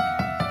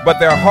 but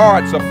their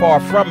hearts are far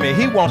from me.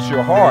 He wants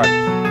your heart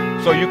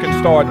so you can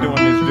start doing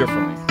this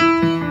differently.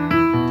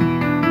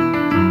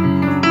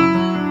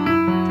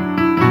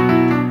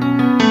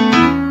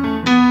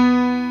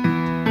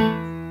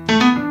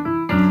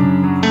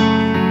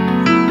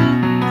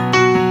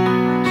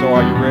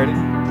 Are you ready?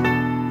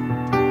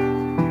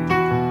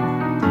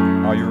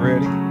 Are you ready?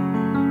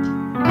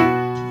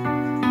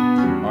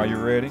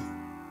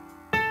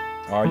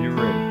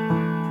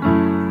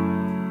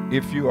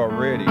 if you are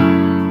ready,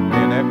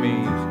 then that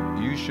means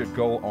you should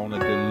go on a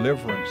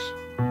deliverance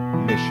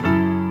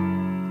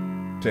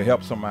mission to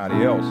help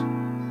somebody else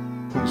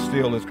who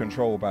still is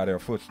controlled by their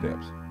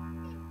footsteps.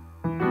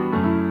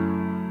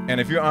 And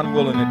if you're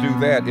unwilling to do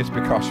that, it's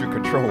because you're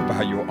controlled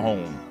by your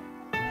own.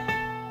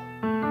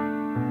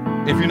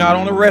 If you're not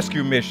on a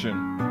rescue mission,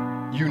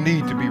 you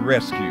need to be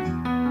rescued.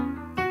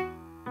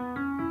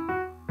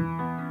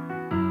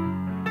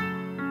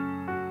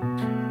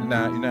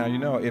 Now you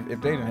know, if they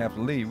didn't have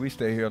to leave, we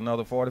stay here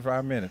another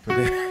 45 minutes.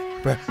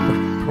 But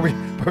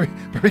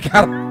we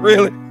gotta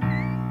really,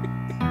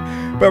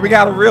 but we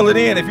gotta reel it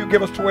in. If you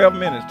give us 12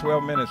 minutes,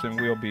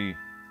 and we'll be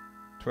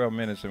 12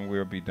 minutes, and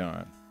we'll be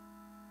done.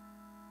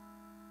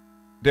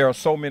 There are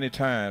so many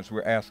times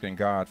we're asking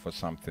God for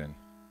something.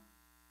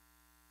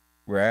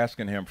 We're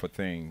asking him for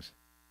things,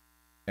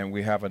 and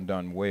we haven't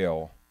done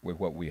well with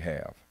what we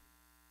have.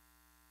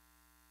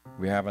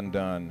 We haven't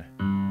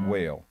done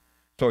well.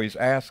 So he's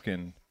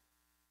asking,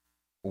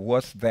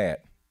 what's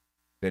that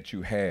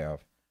you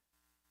have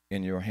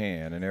in your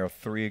hand? And there are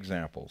three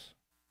examples.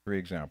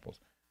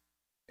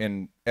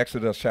 In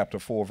Exodus chapter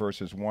 4,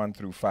 verses 1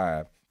 through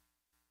 5,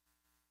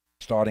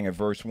 starting at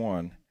verse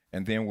 1,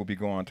 and then we'll be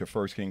going to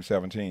 1 Kings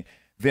 17.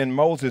 Then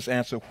Moses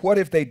answered, what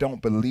if they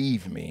don't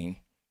believe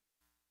me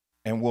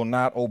and will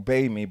not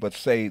obey me, but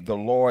say, the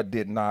Lord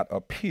did not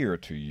appear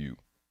to you?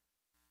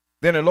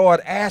 Then the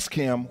Lord asked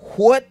him,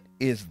 what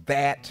is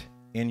that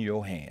in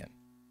your hand?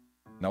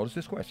 Notice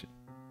this question.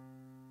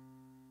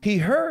 He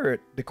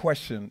heard the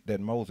question that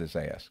Moses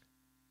asked,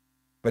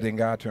 but then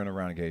God turned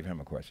around and gave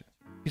him a question.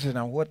 He said,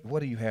 now what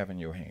do you have in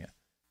your hand?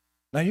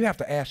 Now you have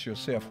to ask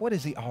yourself, what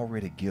has he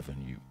already given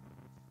you?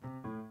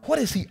 What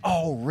has he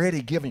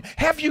already given you?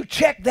 Have you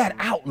checked that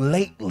out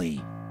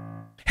lately?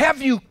 Have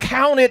you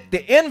counted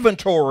the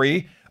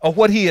inventory of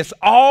what he has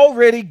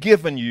already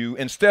given you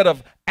instead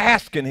of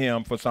asking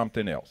him for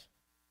something else?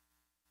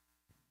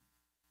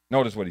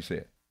 Notice what he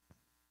said.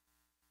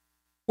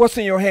 What's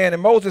in your hand?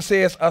 And Moses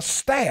says, a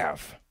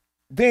staff.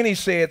 Then he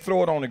said,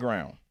 throw it on the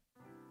ground.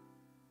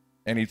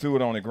 And he threw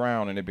it on the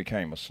ground, and it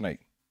became a snake.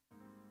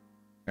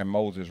 And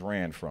Moses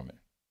ran from it.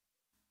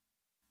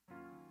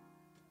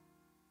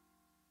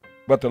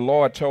 But the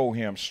Lord told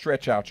him,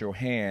 stretch out your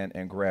hand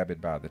and grab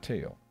it by the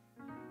tail.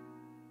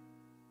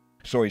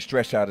 So he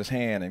stretched out his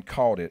hand and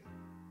caught it,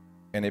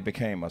 and it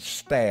became a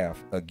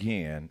staff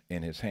again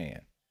in his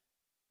hand.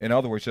 In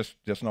other words,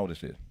 just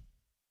notice it.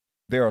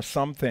 There are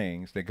some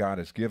things that God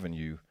has given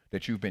you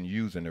that you've been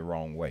using the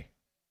wrong way.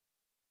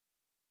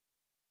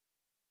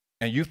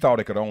 And you thought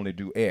it could only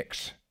do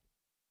X,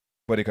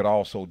 but it could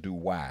also do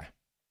Y.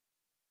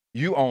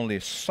 You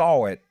only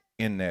saw it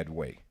in that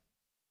way.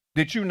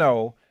 Did you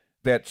know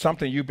that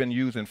something you've been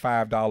using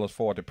 $5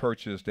 for to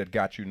purchase that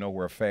got you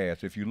nowhere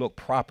fast, if you look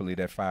properly,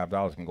 that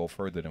 $5 can go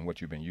further than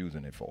what you've been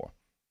using it for?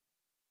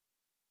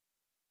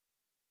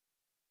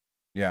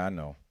 Yeah, I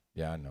know.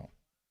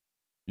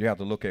 You have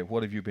to look at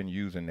what have you been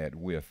using that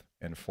with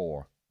and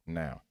for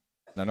now.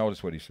 Now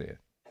notice what he said.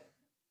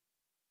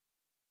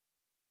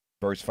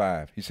 Verse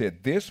 5, he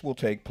said, this will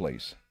take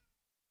place.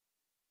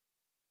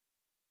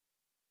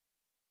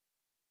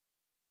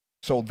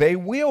 So they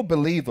will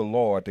believe the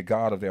Lord, the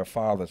God of their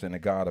fathers, and the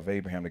God of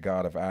Abraham, the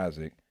God of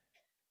Isaac,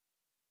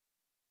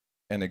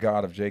 and the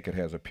God of Jacob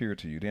has appeared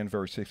to you. Then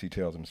verse 6, he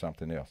tells them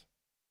something else.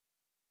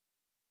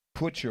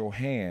 Put your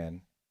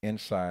hand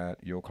inside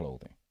your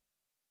clothing.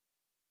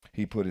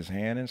 He put his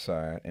hand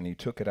inside, and he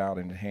took it out,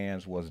 and his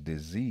hands was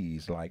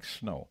diseased like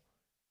snow.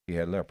 He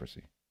had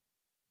leprosy.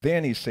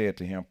 Then he said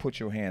to him, put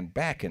your hand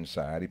back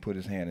inside. He put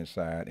his hand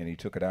inside, and he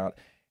took it out,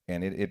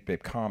 and it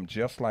became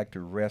just like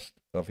the rest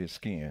of his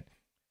skin.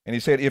 And he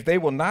said, if they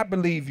will not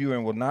believe you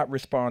and will not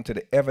respond to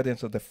the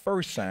evidence of the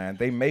first sign,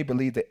 they may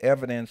believe the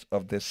evidence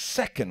of the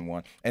second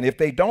one. And if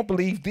they don't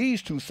believe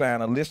these two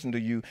signs and listen to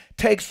you,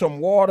 take some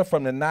water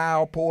from the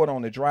Nile, pour it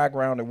on the dry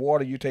ground. The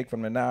water you take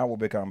from the Nile will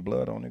become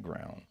blood on the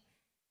ground.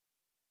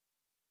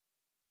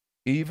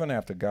 Even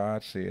after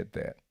God said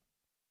that,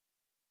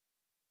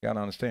 you got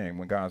to understand,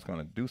 when God's going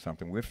to do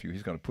something with you,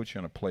 he's going to put you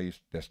in a place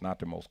that's not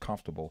the most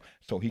comfortable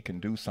so he can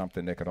do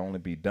something that could only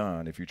be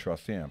done if you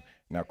trust him.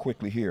 Now,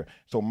 quickly here.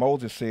 So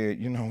Moses said,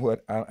 you know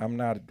what? I'm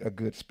not a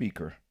good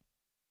speaker.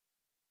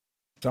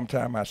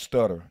 Sometimes I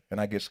stutter,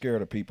 and I get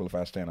scared of people if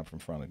I stand up in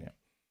front of them.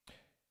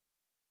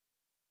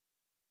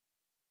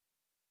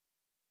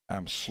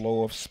 I'm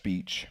slow of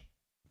speech.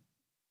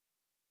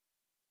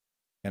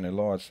 And the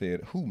Lord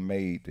said, who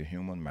made the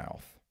human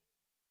mouth?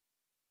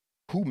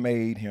 Who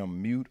made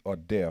him mute or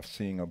deaf,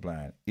 seeing or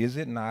blind? Is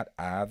it not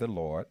I, the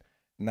Lord?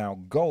 Now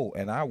go,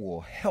 and I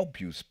will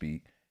help you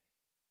speak,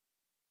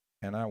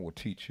 and I will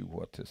teach you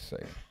what to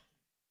say.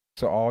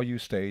 So all you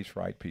stage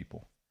fright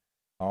people,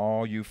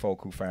 all you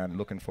folk who find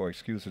looking for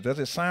excuses, does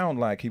it sound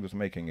like he was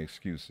making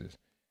excuses?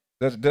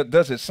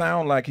 Does it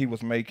sound like he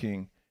was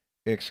making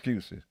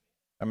excuses?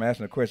 I'm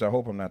asking a question. I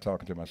hope I'm not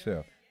talking to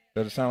myself.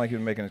 Does it sound like he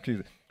was making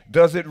excuses?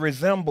 Does it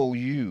resemble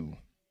you?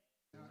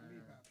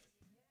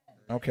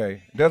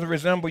 Okay. Does it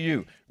resemble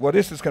you? Well,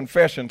 this is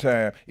confession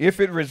time. If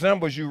it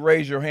resembles you,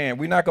 raise your hand.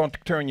 We're not going to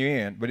turn you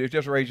in, but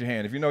just raise your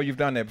hand. If you know you've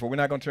done that before, we're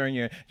not going to turn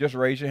you in. Just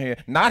raise your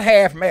hand. Not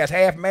half-mast.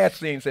 Half-mast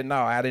thing said,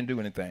 no, I didn't do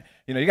anything.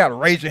 You know, you got to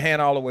raise your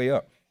hand all the way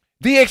up.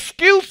 The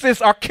excuses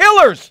are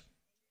killers.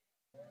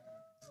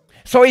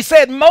 So he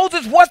said,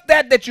 Moses, what's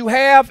that you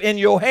have in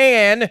your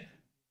hand?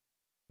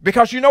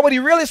 Because you know what he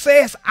really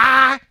says?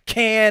 I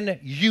can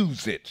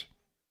use it.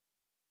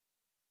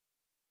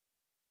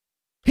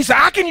 He said,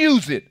 I can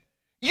use it.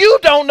 You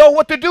don't know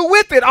what to do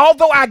with it,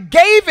 although I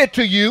gave it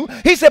to you.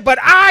 He said, but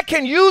I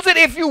can use it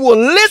if you will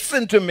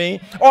listen to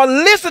me or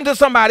listen to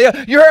somebody else.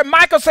 You heard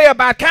Michael say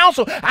about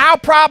counsel. Our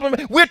problem,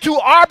 we're too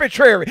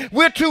arbitrary.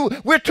 We're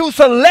too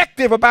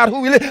selective about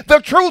who we listen.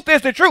 The truth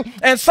is the truth.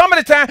 And some of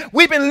the time,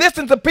 we've been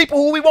listening to people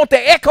who we want to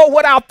echo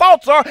what our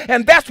thoughts are,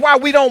 and that's why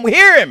we don't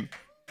hear him.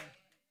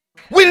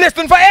 We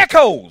listen for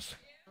echoes.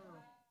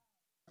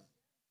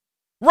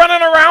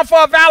 Running around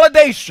for a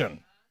validation.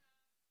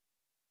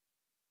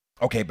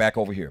 Okay, back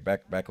over here.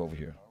 Back over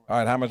here. All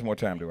right, how much more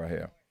time do I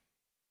have?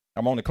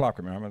 I'm on the clock,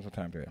 remember. How much more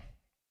time do I have?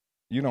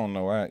 You don't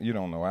know.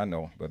 I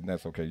know, but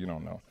that's okay. You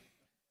don't know.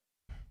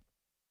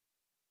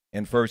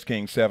 In 1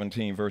 Kings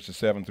 17, verses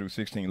 7 through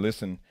 16,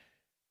 listen.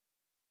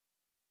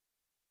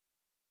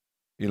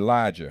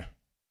 Elijah,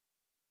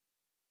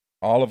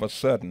 all of a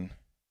sudden,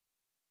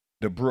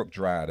 the brook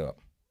dried up,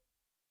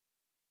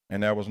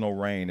 and there was no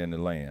rain in the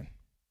land.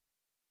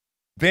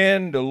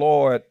 Then the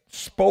Lord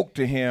spoke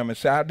to him and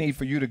said, I need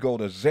for you to go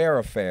to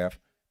Zarephath,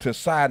 to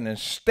Sidon, and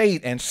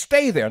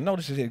stay there.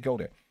 Notice he said, go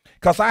there.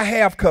 Because I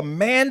have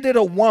commanded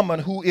a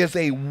woman who is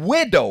a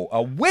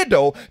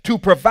widow to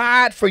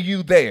provide for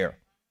you there.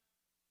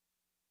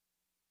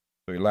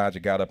 So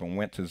Elijah got up and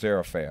went to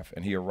Zarephath,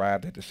 and he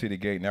arrived at the city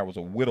gate, and there was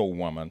a widow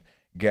woman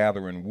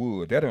gathering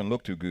wood. That doesn't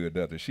look too good,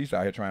 does it? She's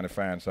out here trying to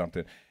find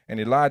something. And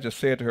Elijah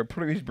said to her,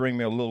 please bring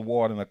me a little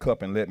water in a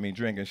cup and let me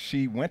drink. And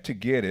she went to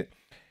get it.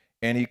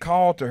 And he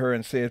called to her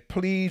and said,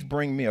 please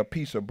bring me a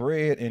piece of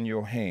bread in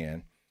your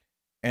hand.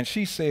 And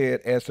she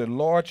said, as the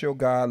Lord your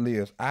God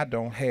lives, I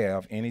don't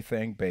have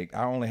anything baked.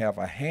 I only have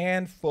a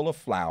handful of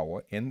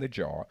flour in the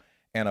jar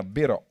and a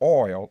bit of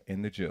oil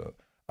in the jug.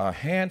 A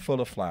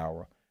handful of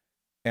flour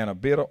and a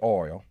bit of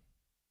oil.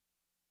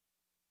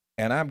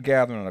 And I'm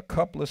gathering a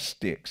couple of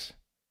sticks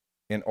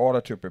in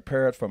order to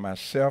prepare it for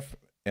myself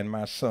and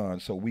my son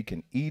so we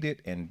can eat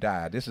it and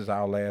die. This is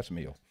our last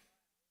meal.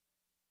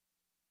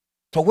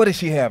 So what does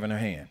she have in her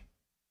hand?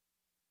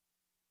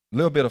 A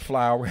little bit of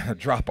flour and a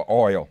drop of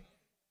oil.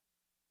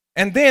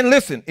 And then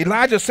listen,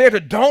 Elijah said to her,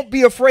 don't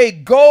be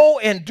afraid. Go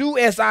and do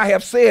as I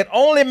have said.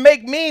 Only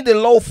make me the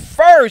loaf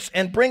first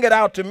and bring it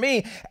out to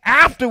me.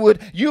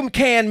 Afterward, you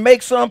can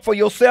make some for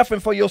yourself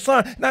and for your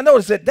son. Now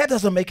notice that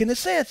doesn't make any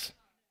sense.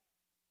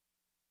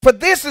 For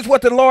this is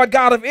what the Lord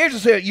God of Israel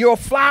said, your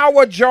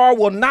flour jar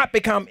will not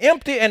become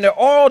empty and the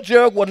oil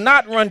jug will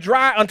not run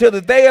dry until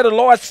the day of the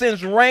Lord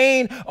sends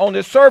rain on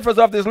the surface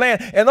of this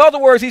land. In other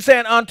words, he's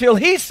saying until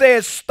he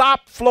says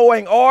stop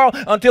flowing oil,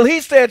 until he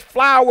said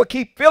flour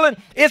keep filling,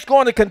 it's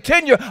going to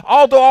continue.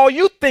 Although all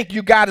you think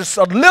you got is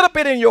a little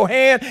bit in your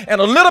hand and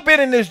a little bit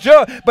in this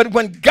jug. But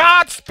when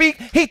God speaks,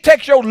 he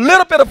takes your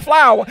little bit of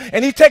flour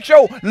and he takes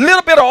your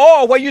little bit of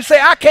oil where you say,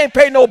 I can't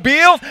pay no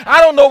bills. I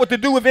don't know what to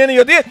do with any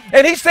of this.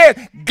 And he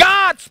said,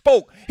 God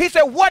spoke. He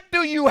said, what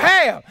do you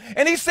have?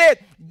 And he said,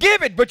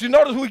 give it. But you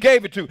notice who he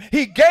gave it to.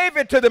 He gave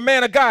it to the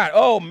man of God.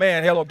 Oh,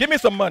 man, hello. Give me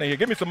some money here.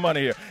 Give me some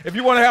money here. If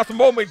you want to have some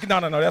more,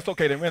 no, that's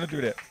okay. Then we're going to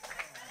do that.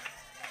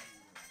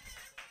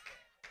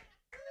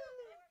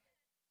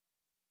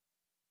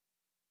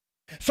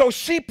 So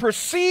she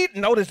proceeded,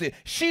 notice it,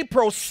 she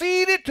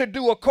proceeded to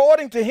do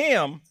according to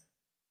him.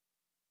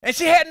 And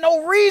she had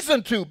no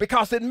reason to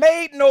because it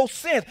made no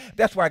sense.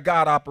 That's why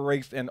God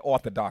operates in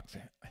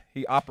orthodoxy.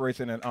 He operates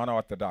in an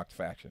unorthodox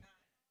fashion.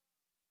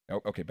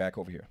 Okay, back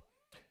over here.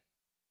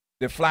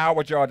 The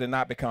flour jar did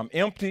not become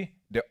empty.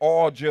 The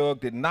oil jug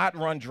did not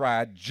run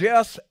dry,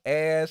 just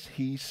as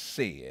he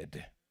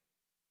said.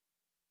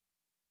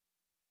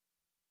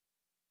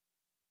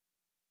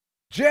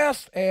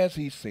 Just as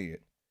he said.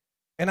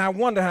 And I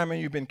wonder how many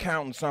of you have been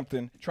counting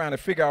something, trying to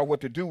figure out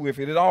what to do with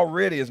it. It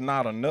already is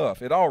not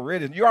enough. You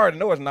already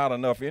know it's not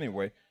enough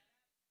anyway.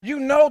 You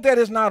know that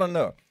it's not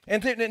enough.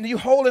 And you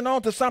holding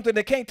on to something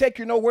that can't take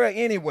you nowhere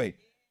anyway.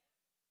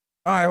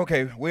 All right,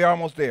 okay, we're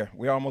almost there.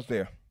 We're almost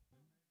there.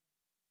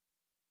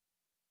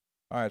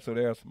 All right, so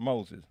there's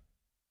Moses.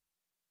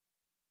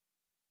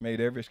 Made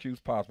every excuse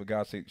possible.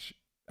 God said,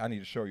 I need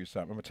to show you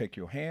something. I'm going to take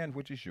your hand,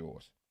 which is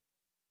yours.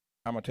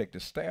 I'm going to take the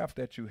staff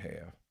that you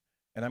have,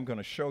 and I'm going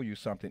to show you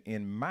something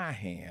in my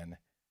hand.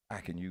 I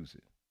can use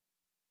it.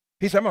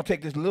 He said, I'm going to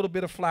take this little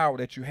bit of flour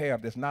that you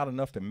have that's not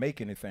enough to make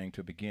anything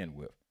to begin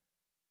with.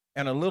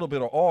 And a little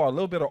bit of oil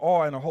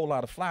and a whole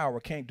lot of flour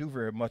can't do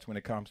very much when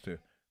it comes to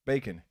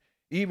baking.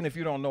 Even if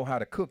you don't know how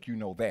to cook, you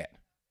know that.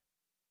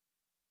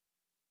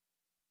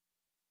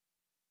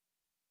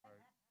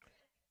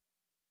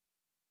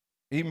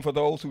 Even for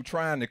those who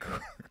trying to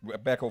cook,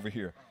 back over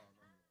here.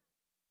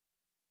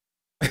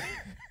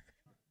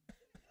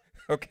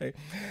 Okay.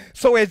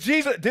 So as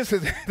Jesus, this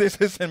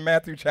is in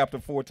Matthew chapter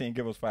 14.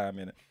 Give us 5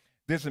 minutes.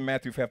 This is in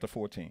Matthew chapter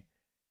 14.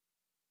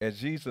 As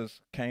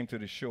Jesus came to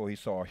the shore, he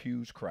saw a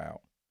huge crowd.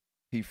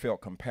 He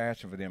felt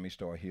compassion for them. He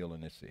started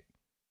healing the sick.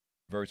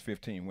 Verse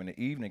 15, when the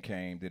evening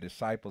came, the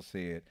disciples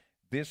said,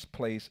 this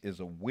place is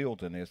a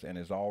wilderness and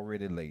is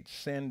already late.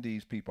 Send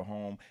these people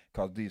home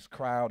because this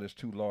crowd is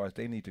too large.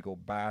 They need to go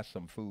buy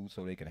some food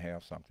so they can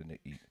have something to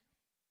eat.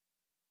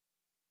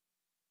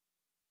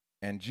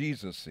 And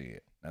Jesus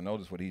said, now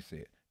notice what he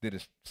said.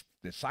 The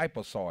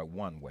disciples saw it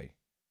one way.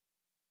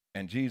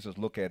 And Jesus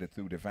looked at it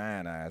through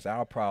divine eyes.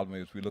 Our problem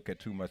is we look at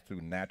too much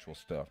through natural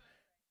stuff.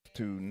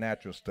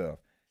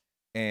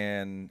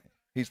 And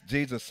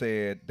Jesus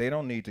said, they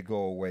don't need to go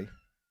away.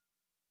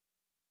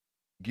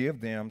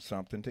 Give them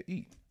something to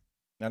eat.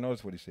 Now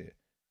notice what he said.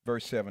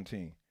 Verse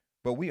 17.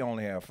 But we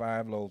only have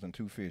 5 loaves and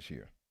 2 fish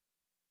here.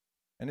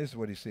 And this is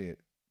what he said.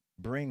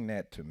 Bring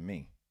that to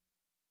me.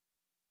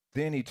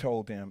 Then he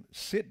told them,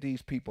 sit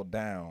these people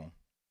down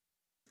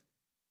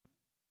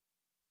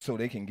so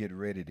they can get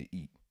ready to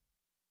eat.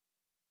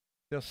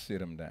 Just sit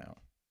them down.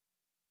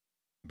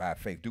 By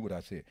faith, do what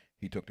I said.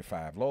 He took the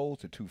 5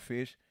 loaves, the 2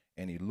 fish,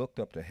 and he looked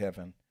up to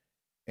heaven,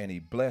 and he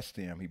blessed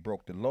them. He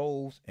broke the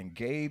loaves and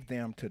gave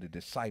them to the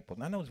disciples.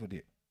 Now notice what he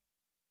did.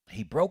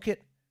 He broke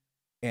it,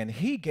 and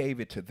he gave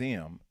it to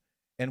them.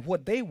 And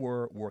what they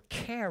were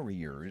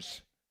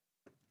carriers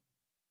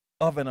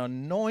of an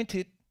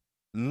anointed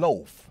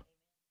loaf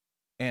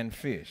and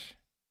fish.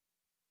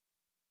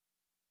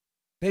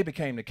 They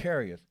became the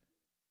carriers.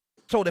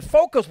 So the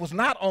focus was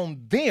not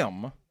on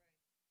them,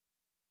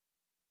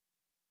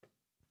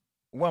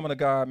 woman of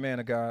God, man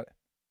of God,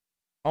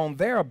 on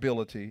their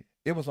ability.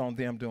 It was on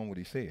them doing what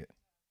he said.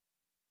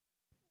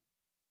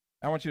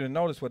 I want you to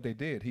notice what they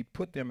did. He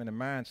put them in the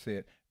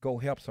mindset, go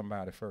help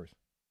somebody first.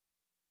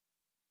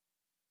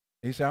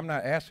 He said, I'm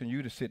not asking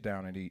you to sit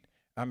down and eat.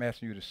 I'm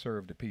asking you to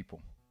serve the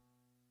people.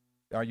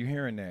 Are you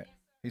hearing that?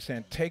 He's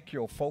saying, take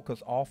your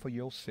focus off of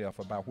yourself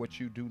about what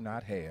you do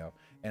not have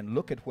and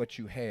look at what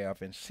you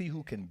have and see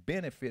who can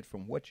benefit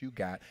from what you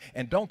got.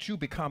 And don't you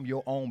become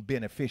your own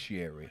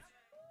beneficiary.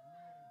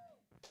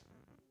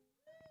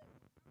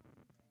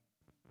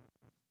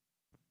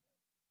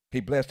 He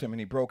blessed him and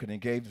he broke it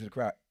and gave it to the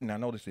crowd. Now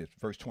notice this,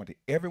 verse 20.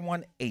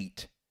 Everyone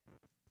ate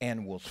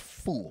and was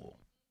full.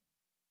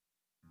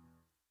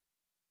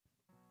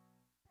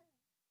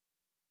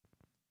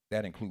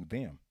 That includes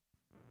them.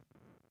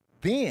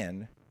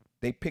 Then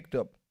they picked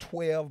up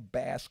 12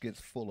 baskets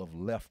full of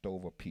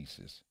leftover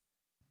pieces,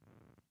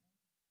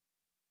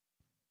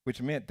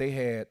 which meant they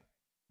had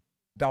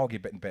doggy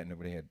betting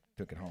over they had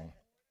took it home.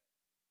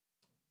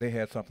 They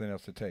had something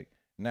else to take.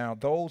 Now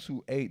those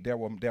who ate, there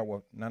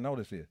were now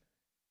notice this.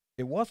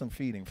 It wasn't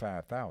feeding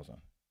 5,000.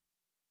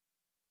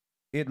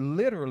 It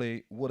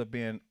literally would have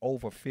been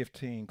over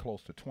 15,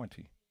 close to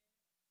 20.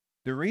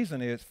 The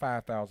reason is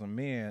 5,000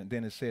 men,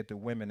 then it said the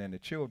women and the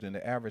children.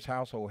 The average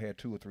household had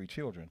 2 or 3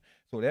 children.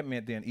 So that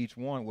meant then each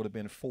one would have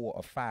been 4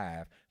 or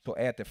 5. So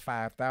add the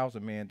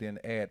 5,000 men, then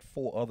add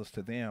 4 others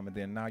to them, and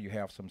then now you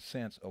have some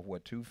sense of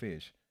what 2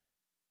 fish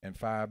and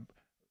 5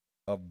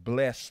 of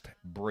blessed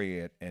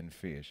bread and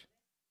fish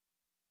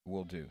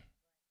will do.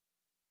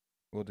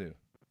 Will do.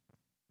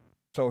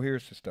 So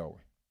here's the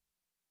story.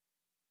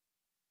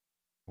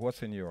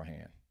 What's in your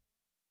hand?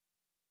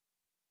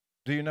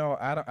 Do you know,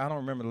 I don't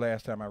remember the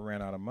last time I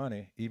ran out of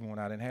money, even when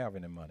I didn't have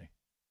any money.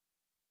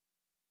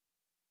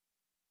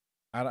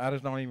 I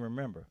just don't even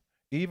remember.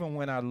 Even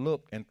when I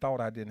looked and thought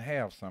I didn't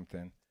have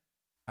something,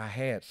 I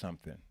had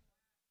something.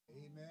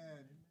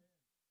 Amen.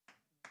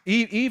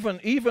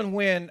 Even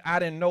when I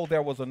didn't know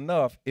there was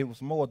enough, it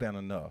was more than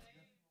enough.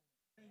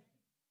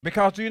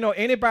 Because, do you know,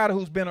 anybody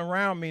who's been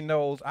around me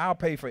knows I'll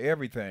pay for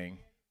everything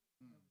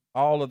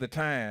all of the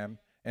time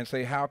and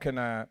say, how can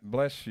I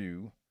bless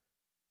you?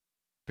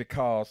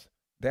 Because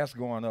that's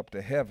going up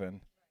to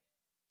heaven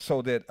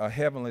so that a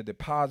heavenly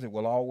deposit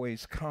will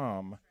always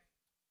come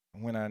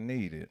when I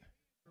need it.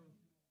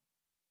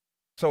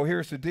 So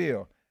here's the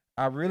deal.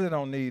 I really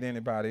don't need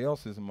anybody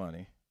else's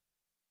money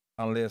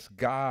unless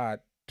God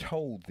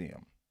told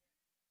them.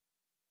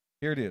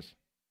 Here it is.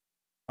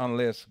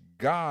 Unless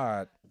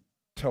God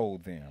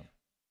told them.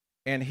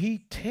 And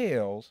he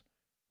tells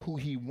who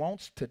he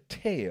wants to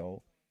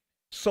tell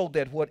so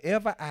that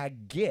whatever I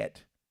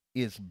get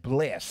is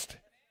blessed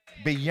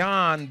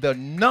beyond the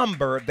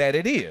number that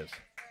it is.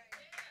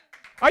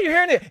 Are you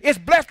hearing it? It's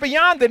blessed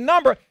beyond the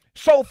number.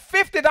 So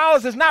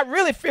 $50 is not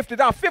really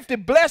 $50. 50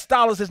 blessed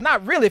dollars is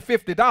not really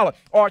 $50.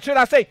 Or should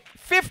I say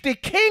 50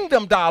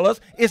 kingdom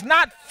dollars is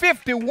not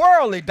 50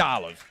 worldly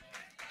dollars.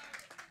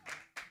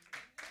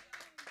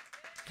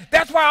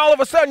 That's why all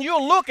of a sudden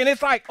you'll look and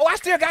it's like, oh, I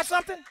still got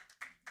something.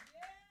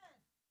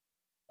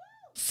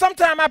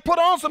 Sometime I put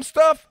on some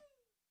stuff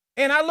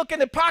and I look in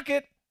the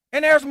pocket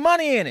and there's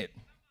money in it.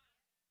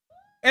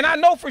 And I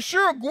know for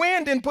sure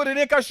Gwen didn't put it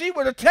in because she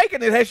would have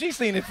taken it had she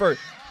seen it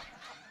first.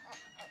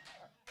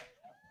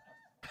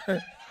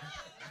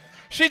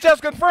 She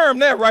just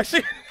confirmed that, right?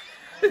 She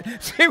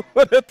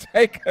would have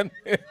taken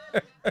it.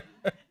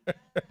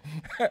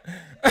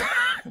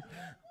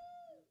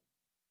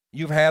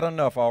 You've had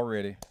enough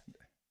already.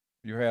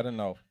 You had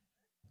enough.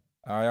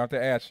 I have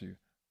to ask you,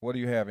 what do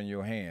you have in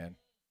your hand,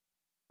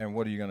 and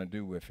what are you going to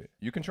do with it?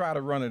 You can try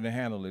to run it and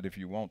handle it if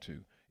you want to.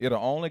 It'll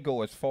only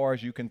go as far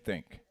as you can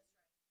think.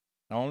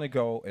 Only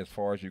go as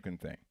far as you can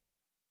think.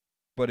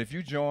 But if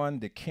you join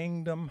the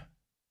kingdom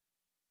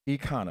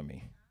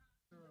economy,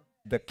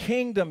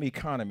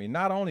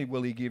 not only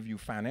will he give you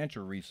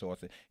financial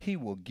resources, he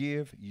will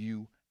give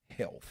you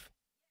health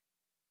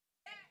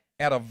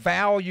at a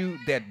value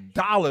that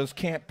dollars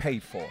can't pay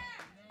for.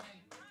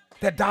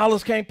 That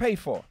dollars can't pay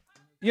for.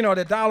 You know,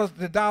 that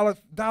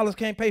dollars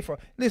can't pay for.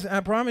 Listen, I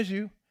promise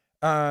you,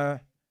 I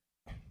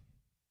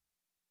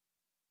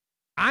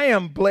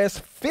am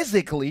blessed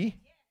physically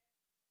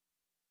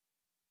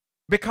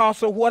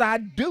because of what I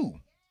do.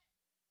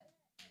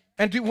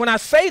 And when I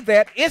say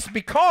that, it's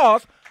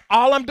because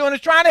all I'm doing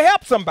is trying to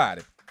help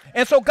somebody.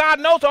 And so God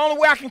knows the only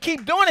way I can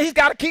keep doing it, he's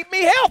got to keep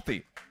me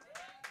healthy.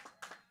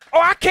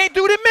 Or I can't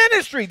do the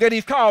ministry that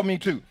he's called me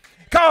to.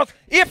 Because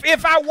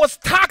if I was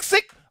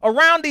toxic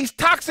around these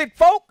toxic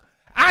folk,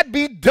 I'd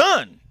be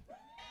done.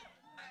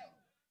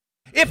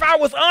 If I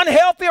was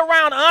unhealthy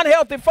around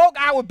unhealthy folk,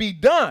 I would be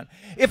done.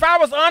 If I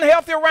was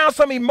unhealthy around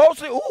some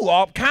emotionally,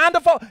 all kind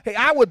of folk, hey,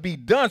 I would be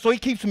done. So he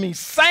keeps me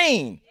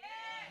sane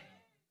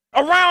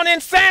around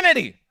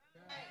insanity.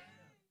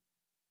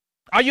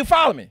 Are you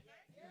following me?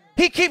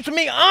 He keeps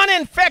me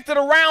uninfected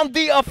around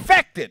the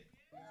affected.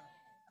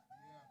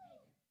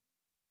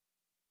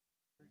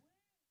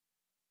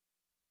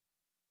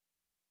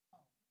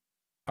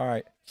 All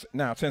right.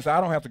 Now, since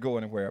I don't have to go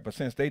anywhere, but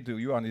since they do,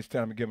 you ought to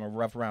tell them to give them a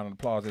rough round of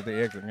applause as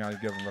they exit. You ought to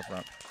give them a rough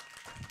round.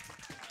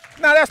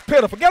 Now, that's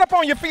pitiful. Get up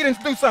on your feet and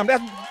do something.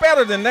 That's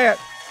better than that.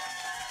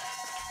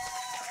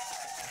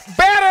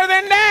 Better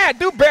than that.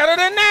 Do better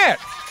than that.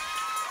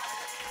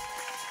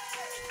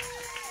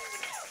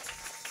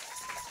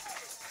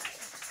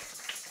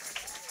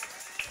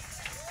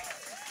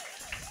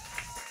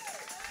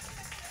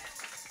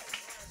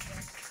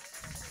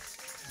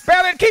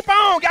 Better keep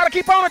on. Got to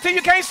keep on until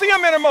you can't see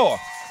them anymore.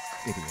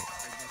 Idiot. What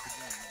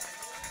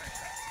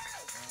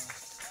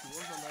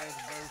was the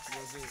last verse?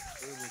 Was it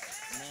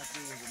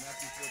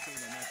Matthew 14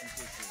 or Matthew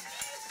 16?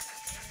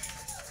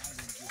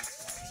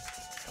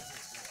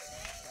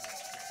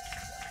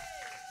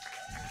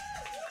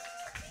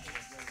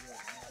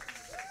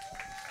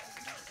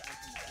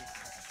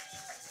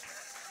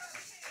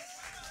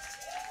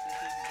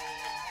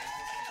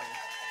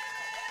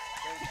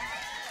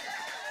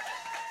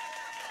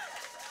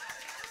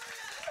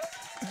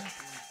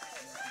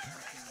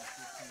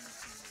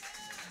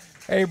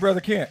 Hey,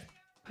 Brother Kent,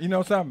 you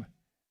know something?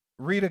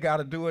 Rita got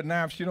to do it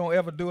now. If she don't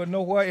ever do it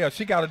nowhere else,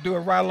 she got to do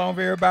it right along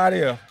with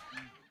everybody else.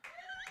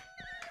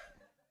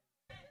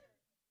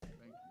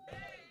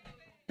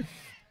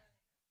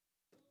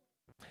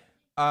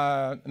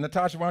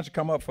 Natasha, why don't you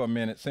come up for a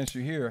minute? Since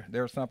you're here,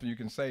 there's something you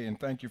can say, and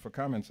thank you for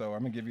coming. So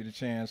I'm going to give you the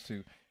chance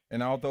to,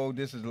 and although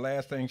this is the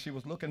last thing she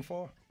was looking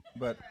for,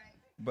 but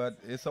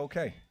it's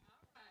okay.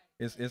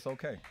 It's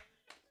okay.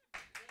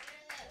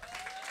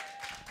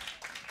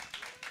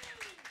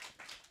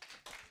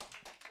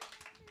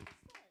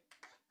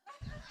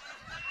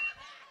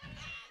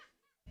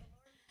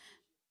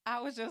 I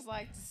would just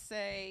like to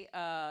say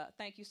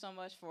thank you so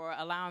much for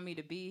allowing me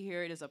to be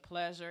here. It is a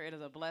pleasure. It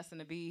is a blessing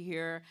to be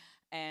here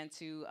and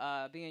to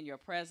be in your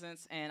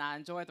presence. And I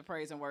enjoyed the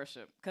praise and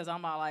worship because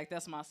I'm all like,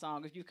 that's my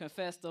song. If you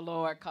confess the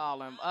Lord,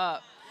 call him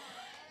up.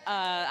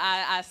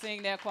 I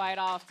sing that quite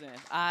often.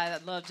 I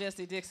love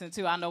Jesse Dixon,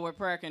 too. I know what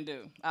prayer can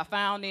do. I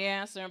found the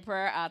answer in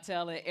prayer. I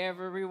tell it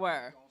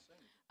everywhere.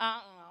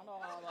 I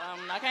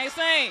can't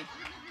sing.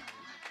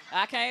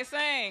 I can't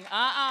sing.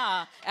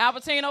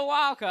 Albertina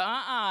Walker.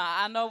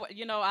 I know,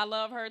 I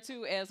love her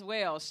too as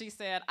well. She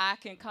said, I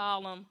can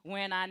call him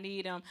when I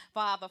need him.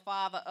 Father,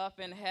 up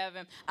in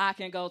heaven, I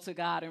can go to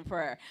God in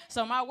prayer.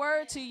 So my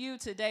word to you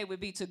today would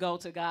be to go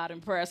to God in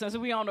prayer. Since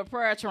we're on the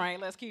prayer train,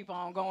 let's keep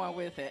on going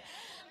with it.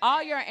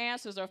 All your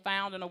answers are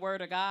found in the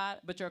word of God,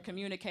 but your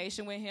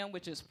communication with him,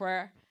 which is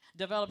prayer,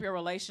 develop your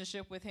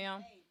relationship with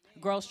him,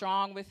 grow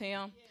strong with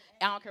him.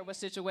 I don't care what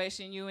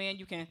situation you're in,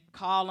 you can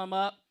call him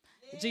up.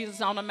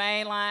 Jesus on the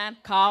main line,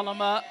 call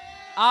him up.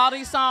 All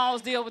these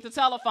songs deal with the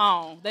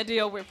telephone. They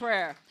deal with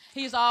prayer.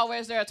 He's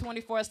always there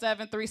 24/7,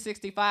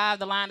 365.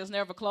 The line is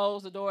never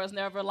closed. The door is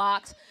never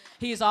locked.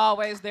 He's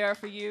always there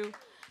for you.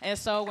 And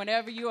so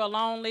whenever you are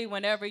lonely,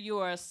 whenever you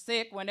are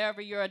sick,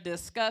 whenever you're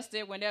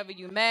disgusted, whenever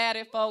you're mad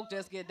at folk,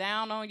 just get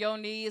down on your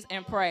knees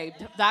and pray.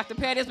 Dr.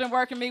 Petty's been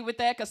working me with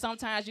that because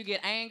sometimes you get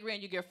angry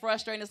and you get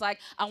frustrated. It's like,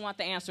 I want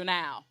the answer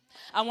now.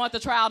 I want the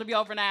trial to be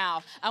over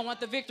now. I want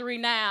the victory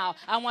now.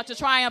 I want to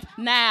triumph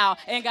now.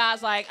 And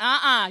God's like,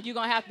 you're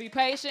going to have to be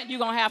patient. You're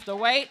going to have to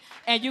wait.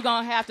 And you're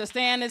going to have to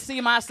stand and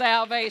see my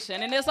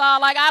salvation. And it's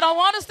all like, I don't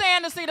want to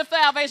stand and see the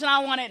salvation.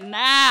 I want it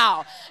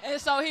now. And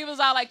so he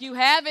was all like, you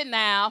have it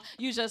now.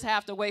 You just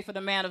have to wait for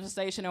the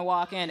manifestation and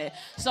walk in it.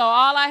 So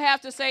all I have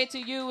to say to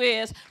you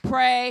is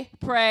pray,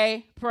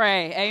 pray,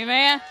 pray.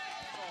 Amen?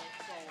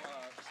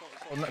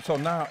 So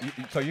now,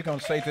 you're going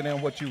to say to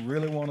them what you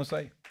really want to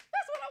say?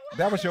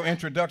 That was your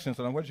introduction,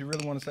 so what you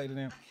really want to say to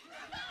them?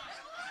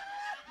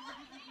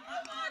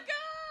 Oh my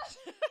gosh.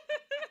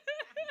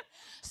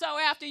 So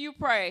after you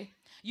pray,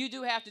 you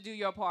do have to do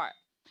your part.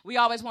 We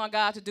always want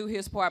God to do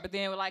his part, but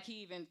then like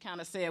he even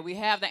kind of said, we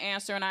have the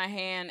answer in our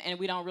hand and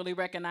we don't really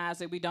recognize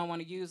it. We don't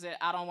want to use it.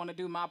 I don't want to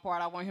do my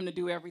part. I want him to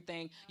do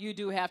everything. You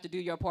do have to do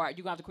your part.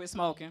 You're going to have to quit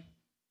smoking.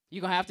 You're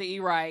going to have to eat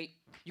right.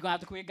 You're going to have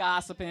to quit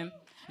gossiping.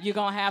 You're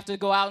going to have to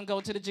go out and go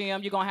to the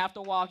gym. You're going to have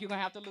to walk. You're going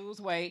to have to lose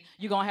weight.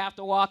 You're going to have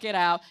to walk it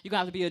out. You're going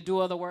to have to be a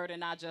doer of the word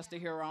and not just a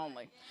hearer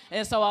only.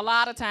 And so a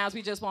lot of times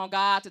we just want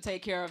God to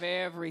take care of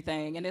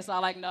everything. And it's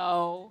all like,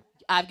 no,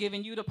 I've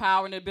given you the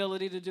power and the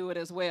ability to do it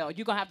as well.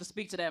 You're going to have to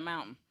speak to that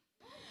mountain.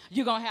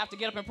 You're going to have to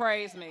get up and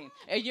praise me.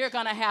 And you're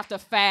going to have to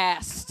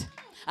fast.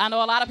 I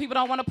know a lot of people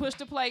don't want to push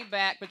the plate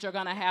back, but you're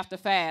going to have to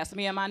fast.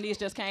 Me and my niece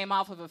just came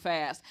off of a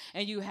fast,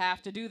 and you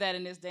have to do that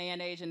in this day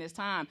and age and this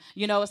time.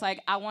 You know, it's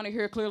like I want to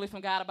hear clearly from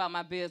God about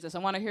my business. I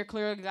want to hear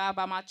clearly from God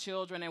about my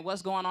children and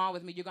what's going on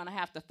with me. You're going to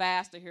have to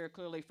fast to hear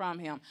clearly from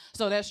him.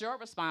 So that's your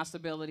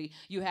responsibility.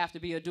 You have to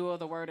be a doer of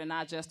the word and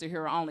not just a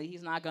hearer only.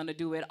 He's not going to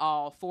do it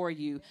all for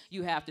you.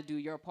 You have to do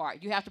your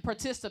part. You have to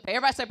participate.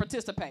 Everybody say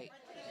participate.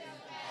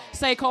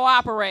 Say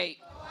cooperate.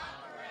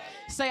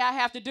 Say I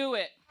have to do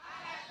it.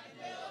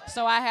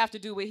 So I have to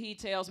do what he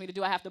tells me to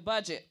do. I have to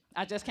budget.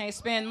 I just can't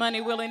spend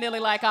money willy-nilly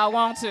like I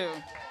want to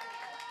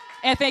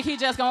and think he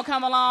just going to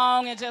come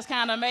along and just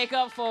kind of make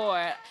up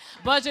for it.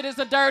 Budget is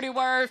a dirty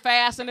word.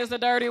 Fasting is a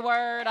dirty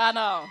word. I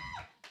know.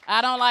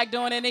 I don't like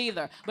doing it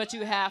either, but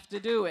you have to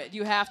do it.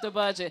 You have to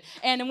budget.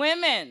 And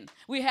women,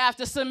 we have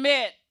to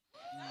submit.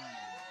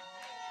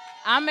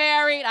 I'm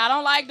married. I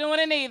don't like doing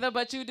it either,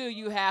 but you do.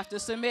 You have to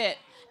submit.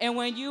 And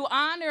when you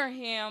honor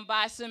him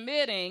by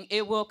submitting,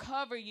 it will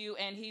cover you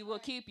and he will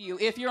keep you.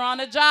 If you're on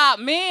a job,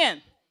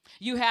 men,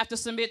 you have to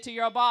submit to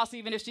your boss,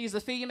 even if she's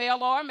a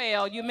female or a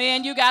male. You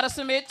men, you got to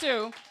submit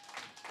too.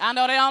 I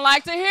know they don't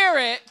like to hear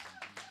it.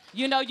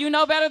 You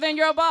know better than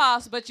your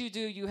boss, but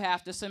you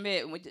have to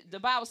submit. The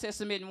Bible says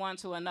submitting one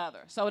to another.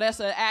 So that's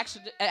an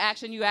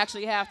action you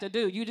actually have to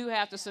do. You do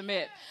have to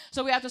submit.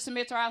 So we have to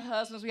submit to our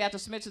husbands. We have to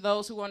submit to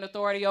those who are in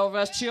authority over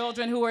us.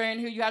 Children who are in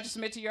here, you have to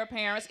submit to your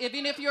parents.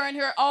 Even if you're in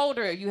here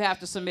older, you have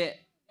to submit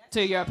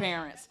to your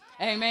parents.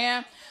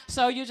 Amen.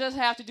 So you just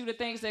have to do the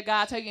things that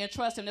God tells you and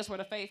trust him. That's where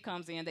the faith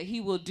comes in, that he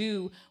will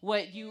do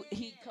what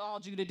he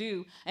called you to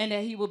do and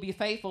that he will be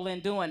faithful in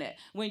doing it.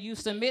 When you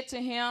submit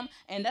to him,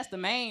 and that's the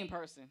main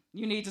person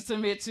you need to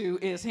submit to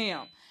is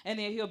him. And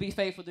then he'll be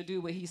faithful to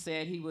do what he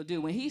said he will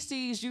do. When he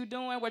sees you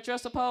doing what you're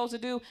supposed to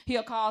do,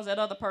 he'll cause that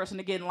other person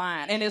to get in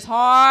line. And it's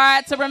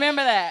hard to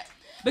remember that.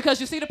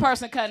 Because you see the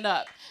person cutting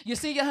up. You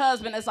see your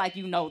husband, it's like,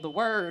 you know the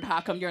word.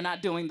 How come you're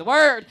not doing the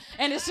word?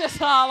 And it's just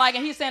all like,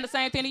 and he's saying the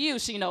same thing to you.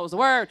 She knows the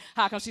word.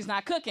 How come she's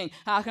not cooking?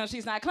 How come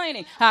she's not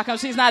cleaning? How come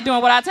she's not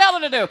doing what I tell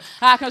her to do?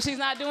 How come she's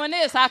not doing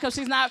this? How come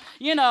she's not,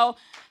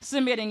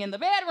 submitting in the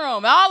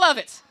bedroom? All of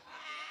it.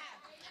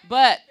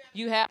 But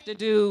you have to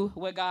do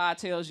what God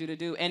tells you to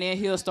do. And then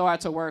he'll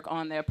start to work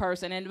on that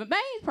person. And the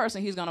main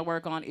person he's going to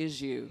work on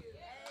is you.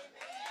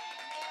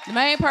 The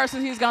main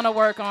person he's going to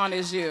work on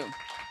is you.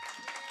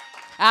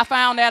 I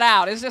found that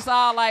out. It's just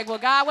all like, well,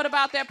 God, what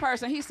about that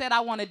person? He said, I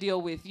want to deal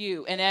with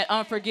you and that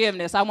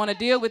unforgiveness. I want to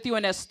deal with you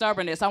in that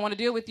stubbornness. I want to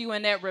deal with you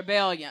in that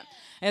rebellion.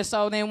 And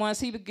so then once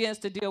he begins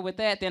to deal with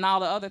that, then all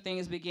the other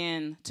things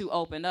begin to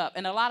open up.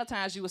 And a lot of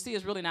times you will see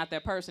it's really not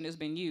that person. It's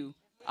been you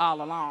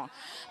all along.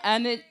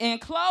 And in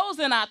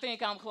closing, I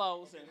think I'm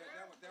closing.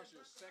 That's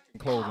your second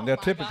closing. They're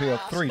typically a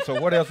 3.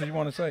 So what else do you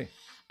want to say?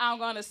 I'm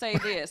going to say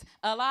this.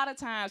 A lot of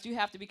times you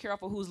have to be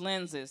careful whose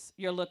lenses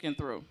you're looking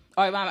through.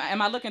 Or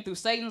am I looking through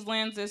Satan's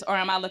lenses or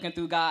am I looking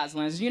through God's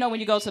lenses? You know when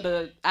you go to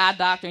the eye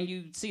doctor and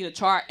you see the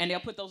chart and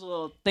they'll put those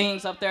little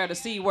things up there to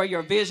see where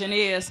your vision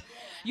is,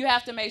 you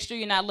have to make sure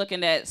you're not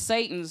looking at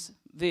Satan's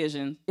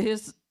vision,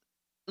 his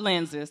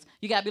lenses.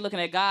 You got to be looking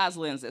at God's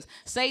lenses.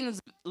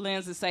 Satan's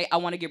lenses say, I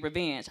want to get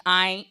revenge.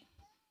 I ain't.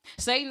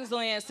 Satan's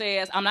lens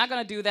says, I'm not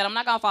going to do that. I'm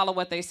not going to follow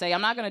what they say.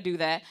 I'm not going to do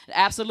that.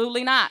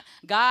 Absolutely not.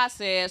 God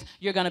says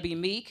you're going to be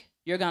meek.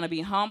 You're going to be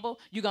humble.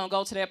 You're going to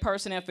go to that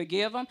person and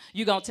forgive them.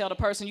 You're going to tell the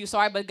person you're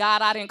sorry, but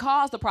God, I didn't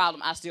cause the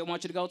problem. I still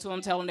want you to go to them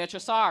and tell them that you're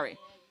sorry.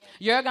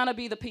 You're going to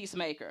be the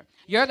peacemaker.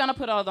 You're going to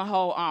put on the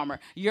whole armor.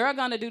 You're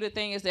going to do the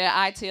things that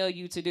I tell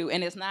you to do.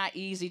 And it's not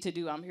easy to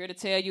do. I'm here to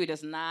tell you it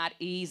is not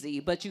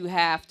easy, but you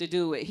have to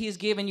do it. He's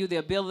given you the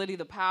ability,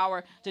 the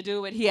power to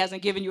do it. He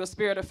hasn't given you a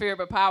spirit of fear,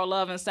 but power,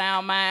 love, and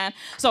sound mind.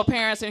 So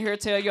parents in here,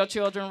 tell your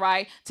children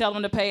right. Tell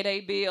them to pay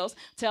their bills.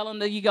 Tell them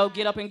that you go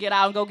get up and get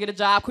out and go get a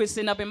job. Quit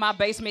sitting up in my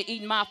basement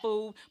eating my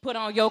food. Put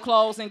on your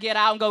clothes and get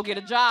out and go get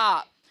a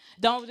job.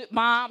 Don't,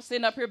 mom,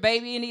 sitting up here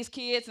babying these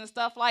kids and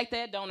stuff like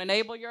that. Don't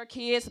enable your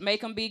kids. Make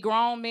them be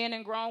grown men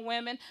and grown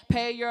women.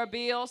 Pay your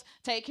bills.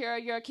 Take care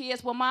of your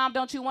kids. Well, mom,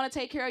 don't you want to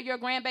take care of your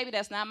grandbaby?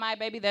 That's not my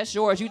baby. That's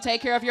yours. You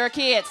take care of your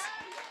kids.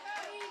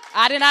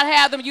 I did not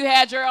have them. You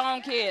had your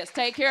own kids.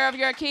 Take care of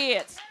your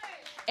kids.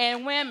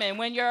 And women,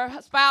 when your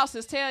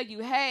spouses tell you,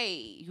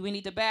 hey, we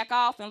need to back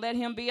off and let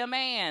him be a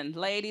man.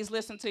 Ladies,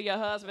 listen to your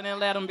husband and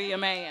let him be a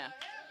man.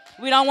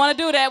 We don't want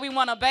to do that. We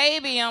want to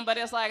baby him, but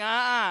it's like,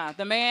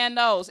 the man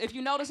knows. If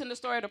you notice in the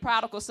story of the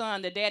prodigal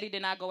son, the daddy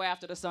did not go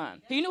after the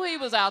son. He knew he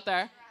was out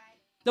there.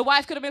 The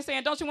wife could have been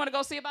saying, don't you want to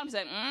go see about him? He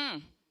said,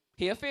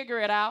 he'll figure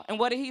it out. And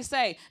what did he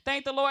say?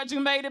 Thank the Lord you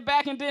made it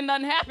back and didn't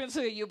nothing happen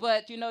to you.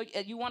 But, you know,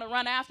 you want to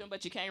run after him,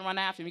 but you can't run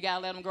after him. You got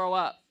to let him grow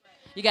up.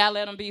 You got to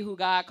let him be who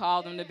God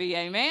called him to be.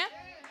 Amen?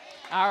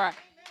 All right.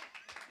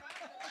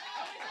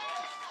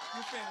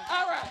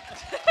 All right.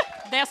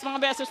 That's my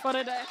message for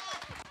today.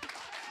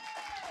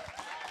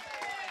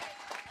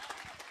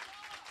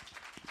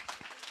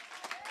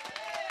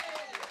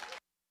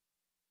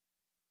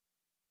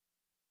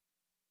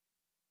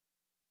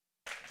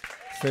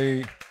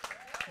 See,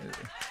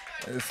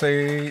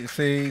 you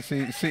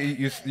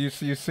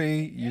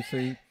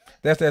see.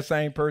 That's that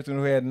same person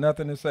who had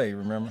nothing to say,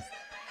 remember?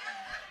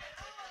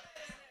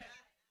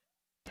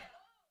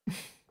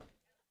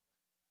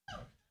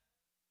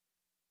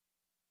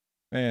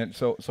 And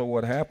so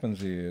what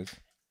happens is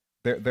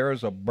there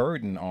is a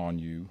burden on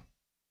you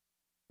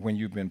when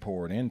you've been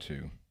poured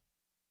into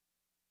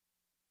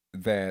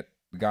that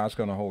God's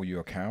going to hold you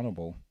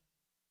accountable,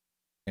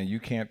 and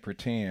you can't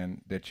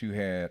pretend that you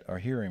had a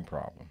hearing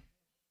problem.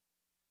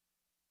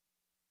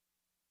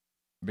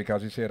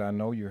 Because he said, I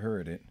know you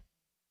heard it,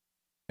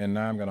 and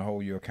now I'm going to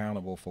hold you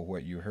accountable for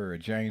what you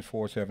heard. James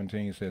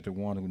 4:17 said, the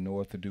one who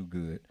knoweth to do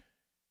good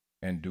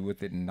and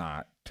doeth it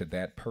not, to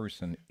that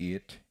person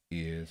it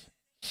is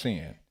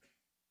sin.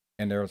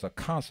 And there is a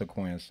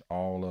consequence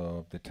all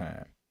of the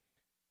time.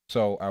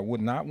 So I would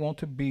not want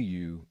to be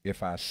you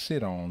if I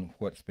sit on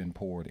what's been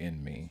poured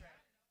in me,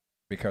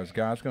 because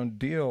God's going to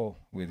deal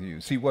with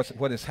you. See,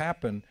 what has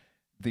happened,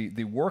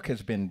 the work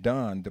has been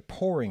done, the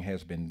pouring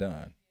has been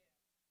done.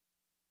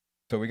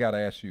 So we got to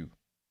ask you,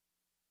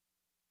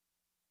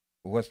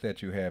 what's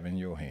that you have in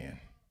your hand?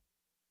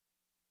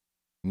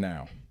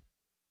 Now,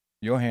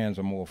 your hands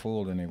are more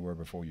full than they were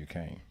before you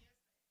came.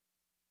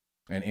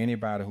 And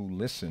anybody who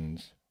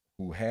listens,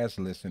 who has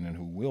listened and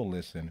who will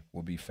listen,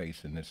 will be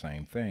facing the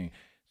same thing.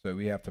 So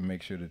we have to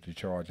make sure that the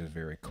charge is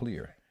very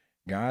clear.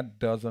 God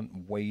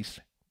doesn't waste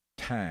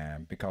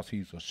time because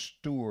he's a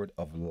steward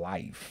of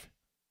life.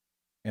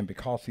 And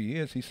because he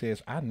is, he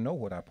says, I know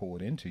what I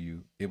poured into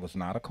you. It was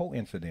not a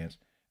coincidence.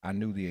 I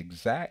knew the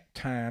exact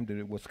time that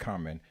it was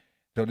coming.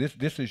 So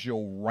this is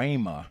your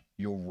rhema,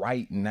 your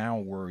right now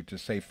word to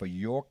say for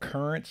your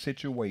current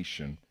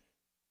situation,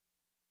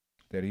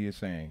 that he is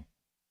saying,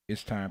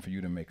 it's time for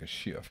you to make a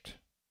shift.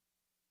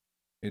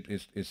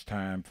 It's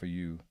time for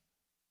you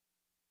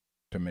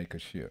to make a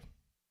shift.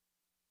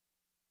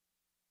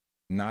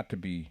 Not to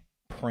be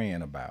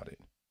praying about it.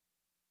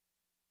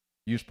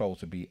 You're supposed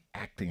to be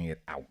acting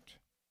it out.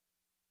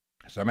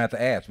 So I'm going to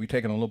have to ask, we're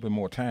taking a little bit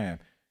more time.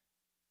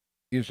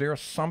 Is there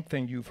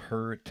something you've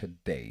heard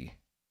today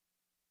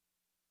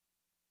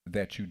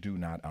that you do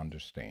not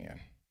understand?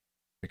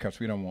 Because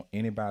we don't want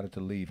anybody to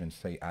leave and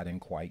say, I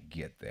didn't quite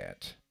get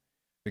that.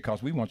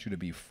 Because we want you to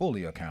be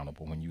fully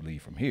accountable when you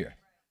leave from here.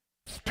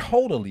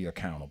 Totally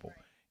accountable.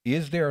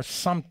 Is there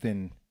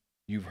something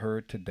you've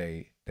heard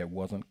today that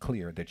wasn't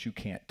clear that you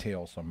can't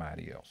tell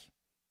somebody else?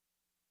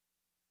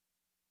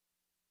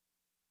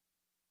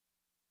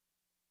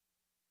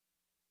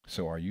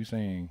 So are you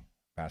saying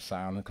by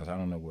silence, because I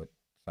don't know what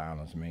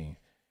silence means,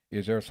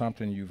 is there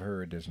something you've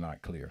heard that's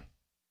not clear?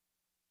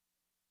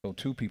 So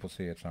 2 people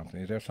said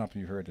something. Is there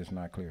something you heard that's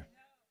not clear?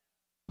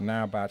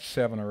 Now about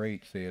 7 or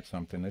 8 said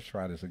something. Let's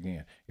try this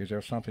again. Is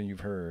there something you've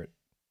heard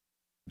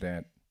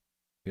that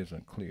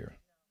isn't clear?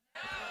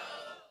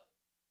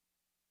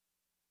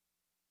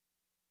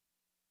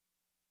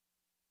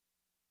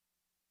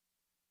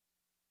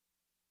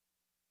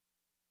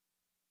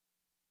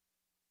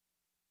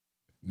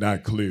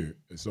 Not clear.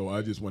 So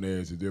I just want to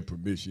ask, is there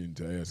permission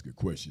to ask a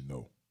question,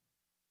 though?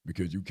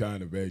 Because you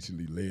kind of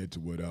actually led to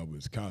what I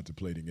was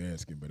contemplating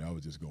asking, but I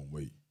was just going to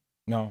wait.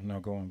 No,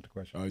 go on with the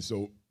question. All right,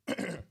 so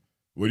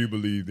what do you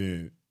believe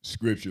then,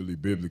 scripturally,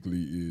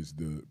 biblically, is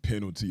the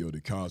penalty or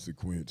the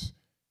consequence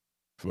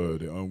for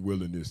the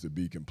unwillingness to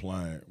be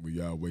compliant with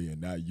Yahweh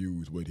and not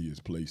use what he has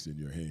placed in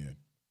your hand?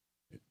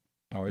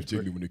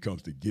 Particularly when it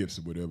comes to gifts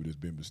or whatever that's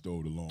been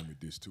bestowed along with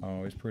this too.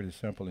 Oh, it's pretty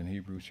simple. In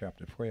Hebrews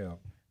chapter 12,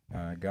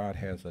 God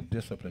has a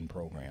discipline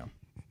program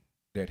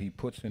that he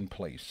puts in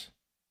place.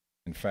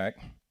 In fact,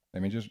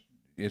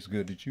 it's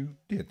good that you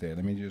did that.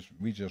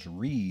 We just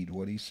read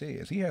what he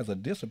says. He has a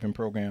discipline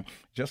program,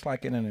 just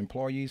like in an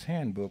employee's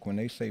handbook when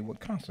they say what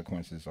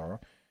consequences are.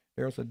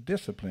 There's a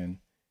discipline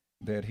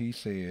that he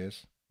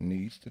says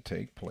needs to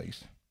take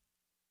place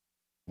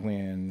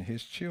when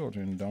his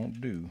children don't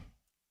do.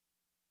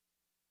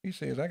 He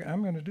says,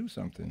 I'm going to do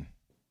something.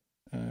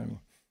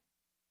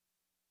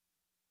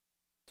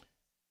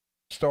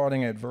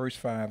 Starting at verse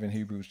 5 in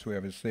Hebrews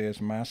 12, it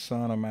says, my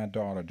son or my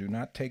daughter, do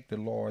not take the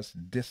Lord's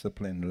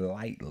discipline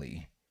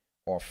lightly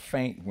or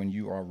faint when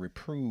you are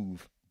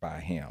reproved by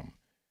him.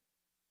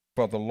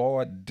 For the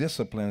Lord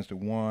disciplines the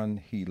one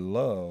he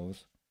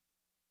loves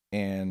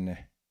and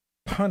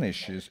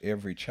punishes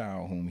every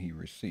child whom he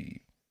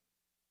receives.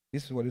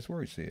 This is what his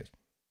word says.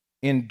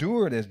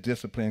 Endure it as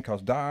discipline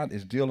because God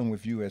is dealing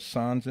with you as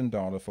sons and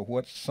daughters. For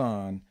what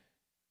son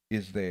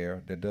is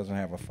there that doesn't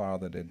have a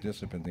father that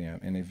disciplines them?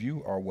 And if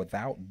you are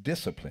without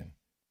discipline,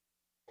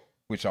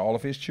 which all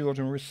of his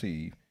children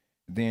receive,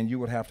 then you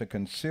would have to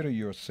consider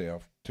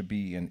yourself to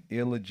be an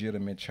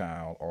illegitimate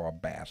child or a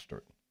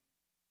bastard.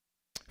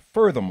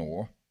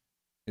 Furthermore,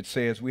 it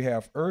says we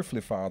have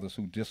earthly fathers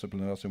who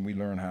discipline us and we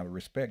learn how to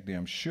respect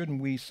them.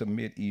 Shouldn't we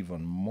submit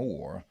even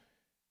more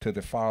to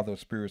the Father of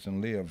spirits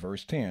and live?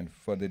 Verse 10,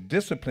 for the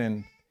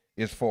discipline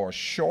is for a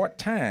short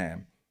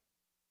time,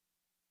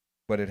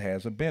 but it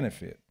has a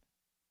benefit.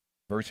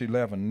 Verse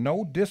 11,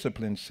 no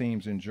discipline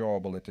seems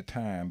enjoyable at the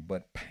time,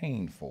 but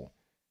painful.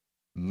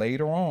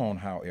 Later on,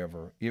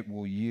 however, it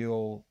will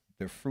yield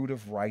the fruit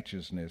of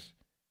righteousness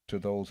to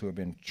those who have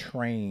been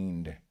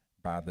trained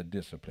by the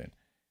discipline.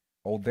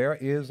 Oh, there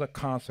is a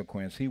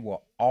consequence. He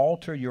will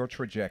alter your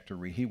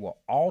trajectory. He will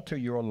alter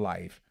your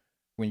life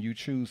when you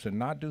choose to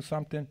not do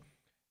something.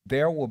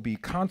 There will be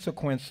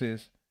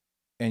consequences,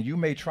 and you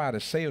may try to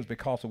say it's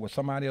because of what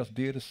somebody else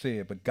did or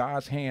said, but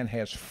God's hand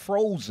has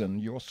frozen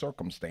your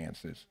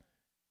circumstances.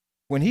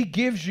 When he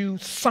gives you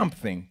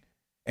something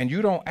and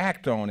you don't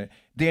act on it,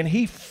 then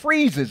he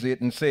freezes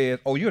it and says,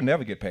 oh, you'll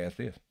never get past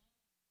this.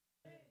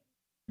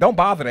 Don't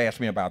bother to ask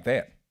me about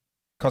that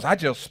because I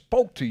just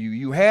spoke to you.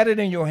 You had it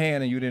in your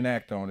hand and you didn't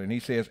act on it. And he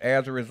says,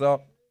 as a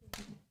result,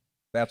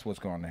 that's what's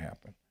going to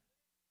happen.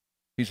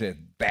 He said,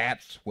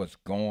 that's what's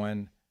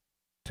going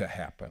to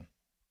happen.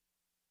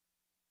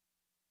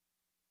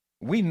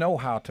 We know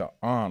how to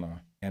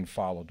honor and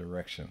follow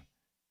direction,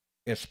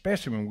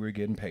 especially when we're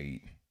getting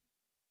paid.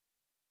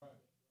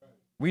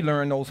 We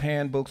learn those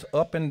handbooks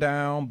up and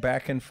down,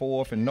 back and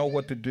forth, and know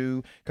what to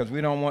do because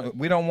we don't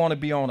want to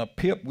be on a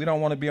PIP. We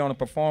don't want to be on a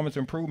performance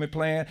improvement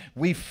plan.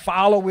 We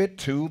follow it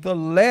to the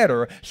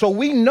letter. So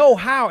we know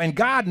how, and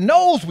God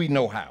knows we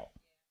know how.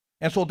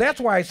 And so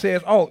that's why it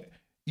says, oh,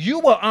 you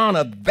will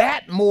honor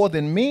that more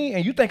than me,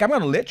 and you think I'm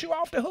going to let you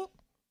off the hook?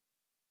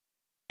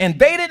 And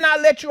they did not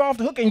let you off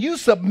the hook, and you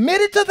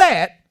submitted to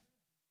that,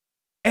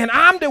 and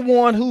I'm the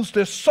one who's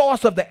the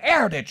source of the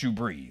air that you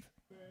breathe.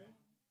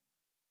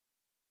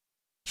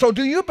 So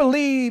do you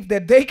believe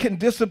that they can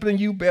discipline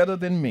you better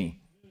than me?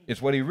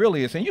 It's what he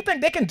really is saying. You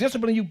think they can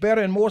discipline you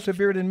better and more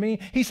severe than me?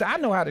 He said, I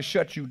know how to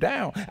shut you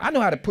down. I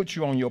know how to put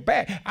you on your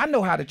back. I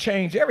know how to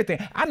change everything.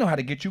 I know how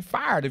to get you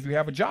fired if you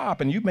have a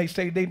job. And you may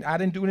say, I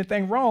didn't do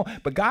anything wrong,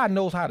 but God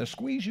knows how to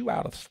squeeze you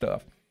out of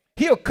stuff.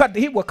 He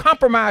will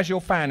compromise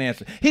your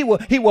finances. He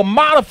will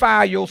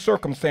modify your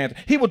circumstances.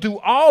 He will do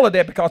all of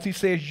that because he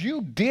says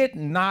you did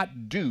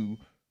not do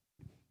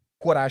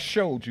what I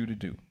showed you to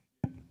do.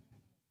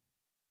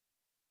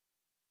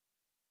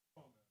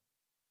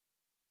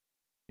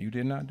 You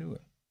did not do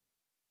it.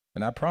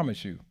 And I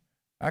promise you,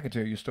 I could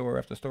tell you story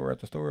after story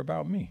after story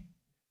about me.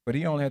 But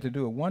he only had to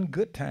do it one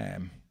good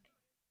time.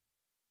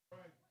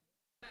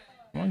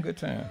 One good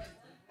time.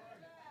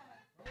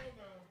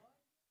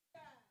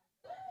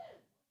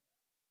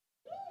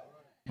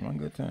 One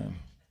good time.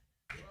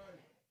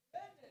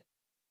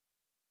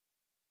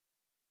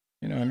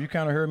 You know, and you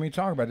kind of heard me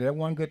talk about it. That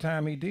one good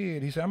time he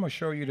did, he said, I'm going to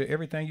show you that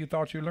everything you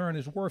thought you learned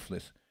is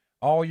worthless.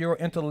 All your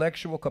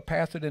intellectual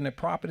capacity and the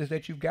properties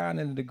that you've gotten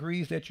and the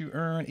degrees that you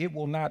earn, it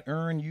will not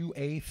earn you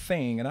a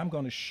thing. And I'm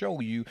going to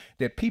show you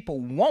that people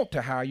want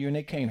to hire you and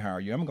they can't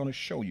hire you. I'm going to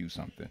show you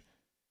something.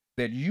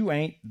 That you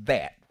ain't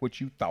that, what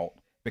you thought,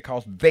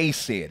 because they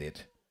said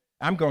it.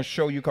 I'm going to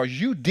show you because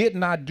you did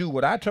not do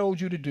what I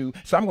told you to do.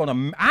 So I'm going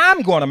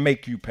to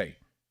make you pay.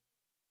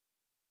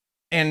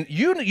 And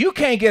you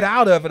can't get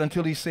out of it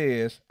until he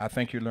says, I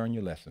think you learned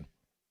your lesson.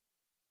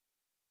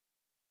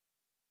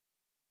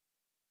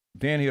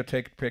 Then he'll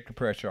take the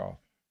pressure off.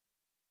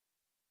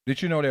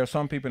 Did you know there are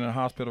some people in the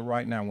hospital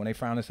right now, when they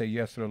finally say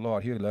yes to the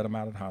Lord, he'll let them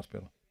out of the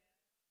hospital.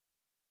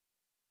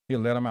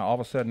 He'll let them out. All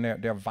of a sudden,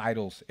 their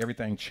vitals,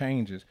 everything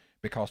changes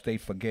because they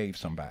forgave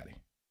somebody.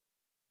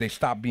 They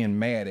stopped being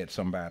mad at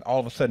somebody. All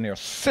of a sudden, their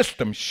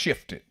system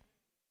shifted.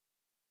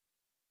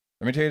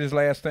 Let me tell you this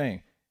last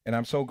thing, and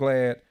I'm so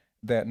glad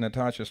that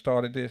Natasha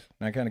started this,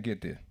 and I kind of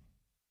get this.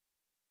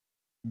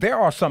 There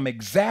are some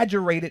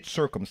exaggerated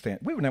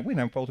circumstances. We're not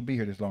supposed to be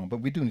here this long,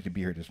 but we do need to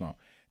be here this long.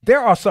 There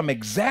are some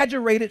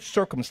exaggerated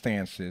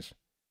circumstances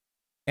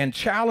and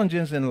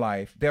challenges in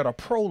life that are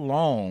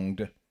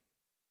prolonged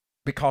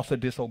because of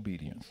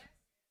disobedience.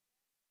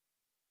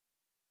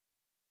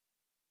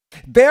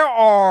 There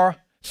are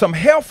some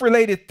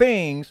health-related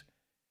things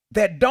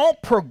that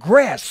don't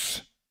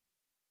progress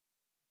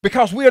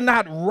because we are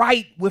not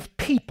right with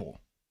people.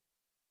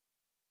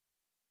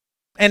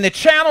 And the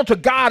channel to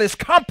God is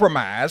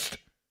compromised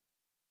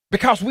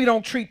because we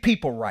don't treat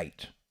people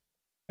right.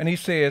 And he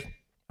says,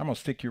 I'm going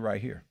to stick you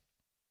right here.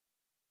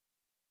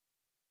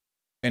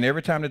 And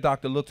every time the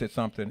doctor looks at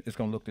something, it's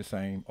going to look the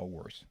same or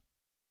worse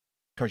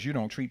because you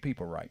don't treat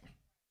people right.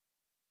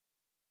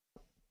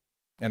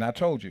 And I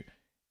told you,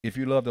 if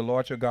you love the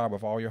Lord your God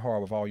with all your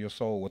heart, with all your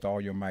soul, with all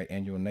your might,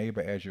 and your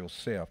neighbor as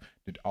yourself,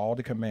 that all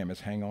the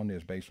commandments hang on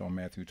this based on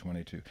Matthew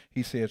 22.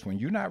 He says, when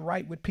you're not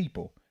right with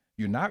people,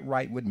 you're not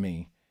right with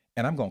me,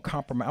 and I'm going to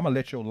compromise. I'm going to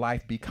let your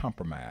life be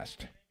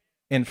compromised.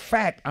 In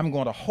fact, I'm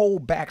going to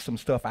hold back some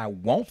stuff I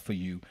want for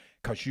you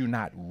because you're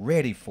not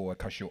ready for it,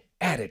 because your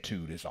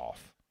attitude is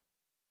off,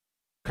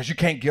 because you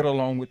can't get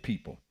along with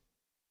people.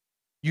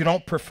 You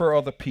don't prefer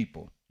other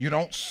people. You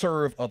don't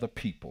serve other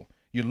people.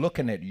 You're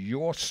looking at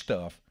your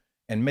stuff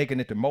and making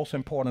it the most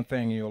important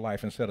thing in your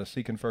life instead of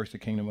seeking first the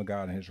kingdom of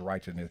God and his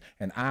righteousness.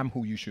 And I'm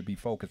who you should be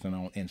focusing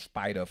on in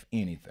spite of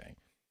anything.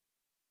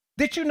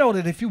 Did you know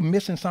that if you're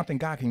missing something,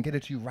 God can get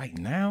it to you right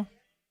now?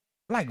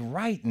 Like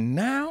right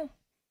now?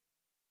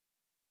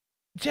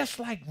 Just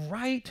like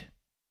right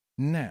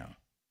now.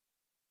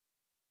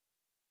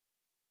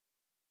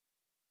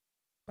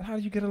 But how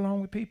do you get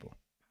along with people?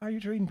 How are you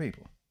treating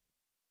people?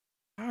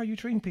 How are you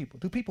treating people?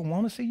 Do people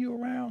want to see you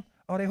around,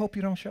 or they hope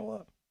you don't show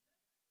up?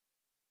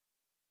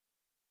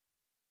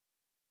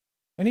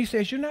 And he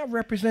says, you're not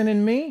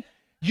representing me.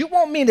 You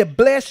want me to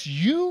bless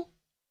you,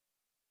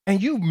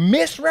 and you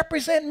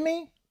misrepresent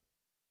me?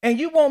 And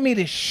you want me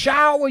to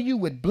shower you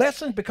with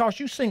blessings because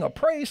you sing a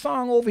praise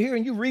song over here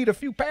and you read a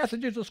few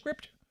passages of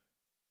scripture?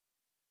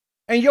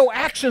 And your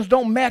actions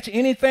don't match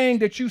anything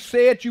that you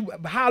said, you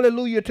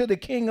hallelujah to the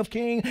King of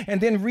Kings, and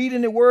then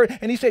reading the word.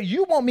 And he said,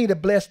 you want me to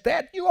bless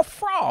that? You're a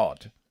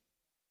fraud.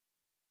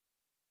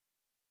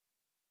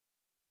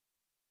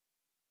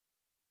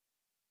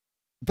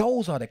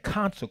 Those are the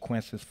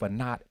consequences for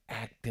not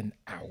acting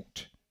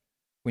out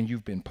when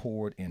you've been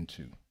poured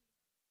into.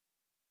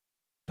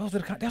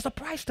 There's a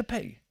price to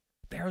pay.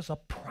 There's a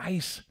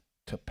price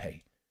to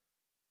pay.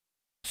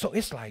 So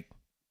it's like,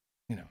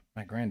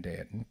 my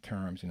granddad, in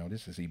terms,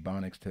 this is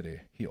Ebonics to the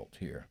hilt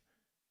here.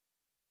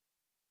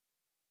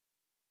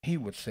 He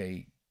would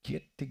say,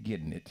 get to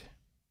getting it.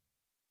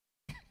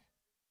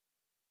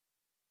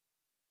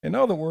 In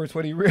other words,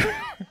 what he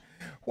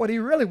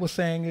really was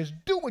saying is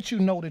do what you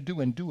know to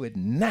do and do it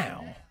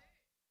now.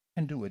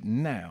 And do it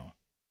now.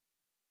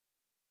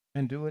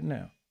 And do it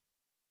now.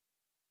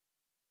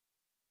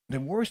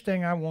 The worst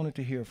thing I wanted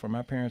to hear from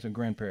my parents and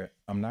grandparents,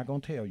 I'm not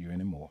going to tell you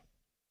anymore.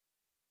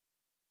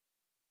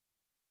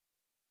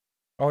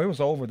 Oh, it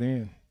was over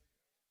then.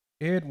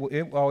 It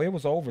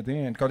was over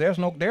then, because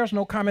there's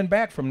no coming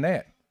back from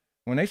that.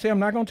 When they say I'm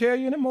not going to tell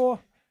you anymore,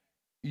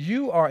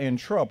 you are in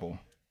trouble.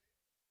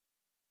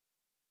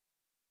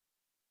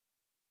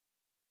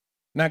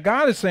 Now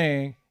God is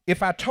saying,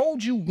 if I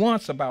told you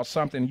once about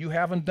something, you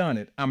haven't done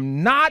it,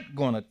 I'm not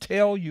going to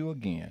tell you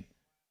again.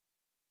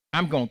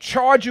 I'm going to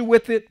charge you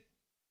with it,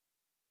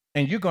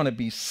 and you're going to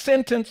be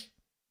sentenced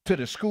to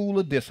the school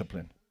of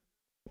discipline.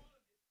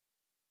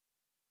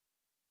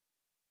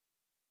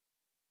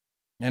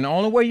 And the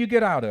only way you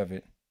get out of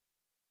it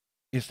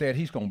is that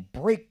he's going to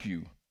break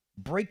you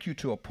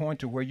to a point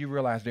to where you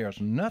realize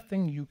there's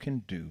nothing you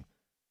can do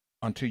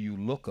until you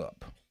look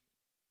up.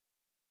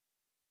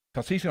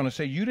 Because he's going to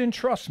say, you didn't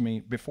trust me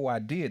before I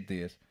did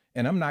this,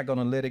 and I'm not going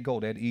to let it go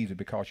that easy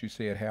because you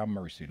said, have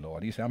mercy,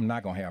 Lord. He said, I'm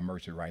not going to have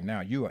mercy right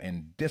now. You are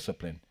in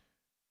discipline.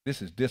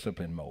 This is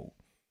discipline mode.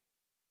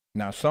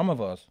 Now, some of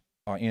us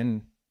are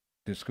in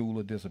the school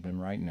of discipline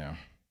right now.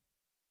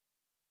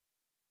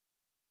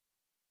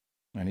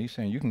 And he's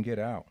saying you can get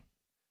out,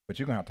 but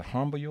you're going to have to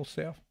humble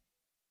yourself.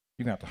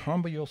 You're going to have to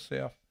humble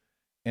yourself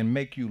and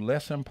make you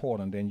less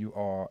important than you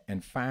are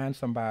and find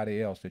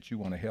somebody else that you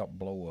want to help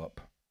blow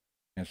up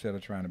instead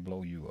of trying to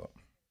blow you up.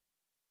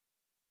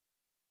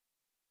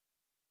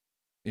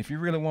 If you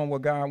really want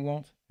what God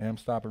wants, and I'm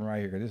stopping right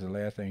here because this is the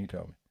last thing he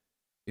told me.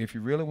 If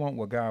you really want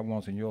what God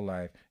wants in your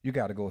life, you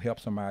got to go help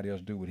somebody else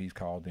do what he's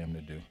called them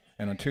to do.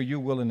 And until you're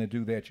willing to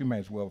do that, you may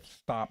as well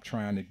stop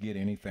trying to get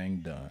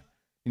anything done.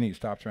 You need to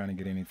stop trying to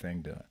get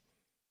anything done.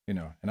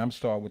 And I'm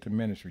starting with the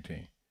ministry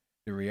team.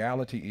 The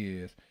reality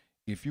is,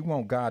 if you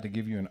want God to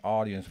give you an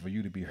audience for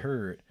you to be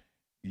heard,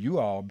 you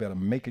all better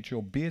make it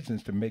your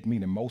business to make me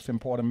the most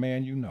important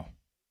man you know.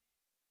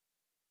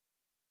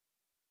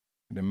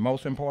 The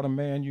most important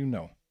man you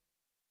know.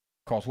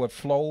 Because what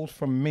flows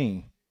from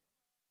me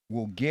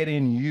will get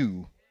in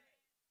you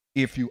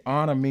if you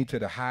honor me to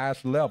the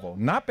highest level.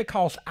 Not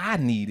because I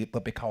need it,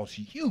 but because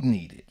you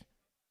need it.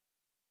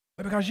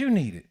 But because you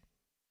need it.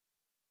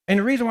 And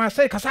the reason why I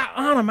say it, because I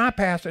honor my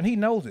pastor and he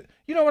knows it.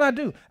 You know what I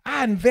do?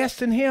 I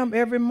invest in him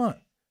every month.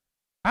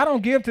 I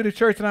don't give to the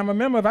church that I'm a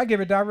member of. I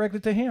give it directly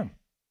to him.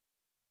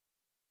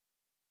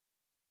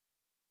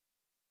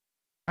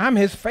 I'm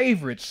his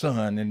favorite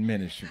son in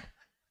ministry.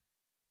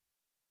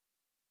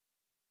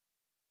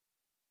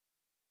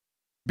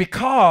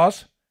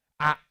 Because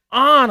I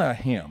honor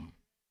him.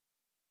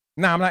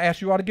 Now, I'm not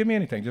asking you all to give me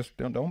anything. Just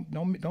don't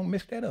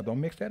mix that up.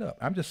 Don't mix that up.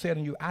 I'm just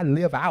telling you, I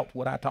live out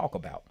what I talk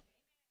about.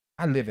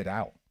 I live it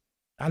out.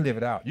 I live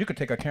it out. You could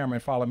take a camera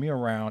and follow me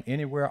around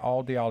anywhere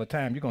all day, all the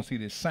time. You're going to see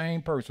this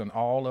same person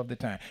all of the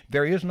time.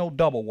 There is no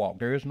double walk.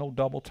 There is no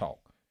double talk.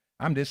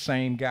 I'm this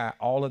same guy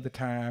all of the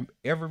time,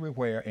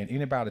 everywhere, and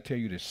anybody will tell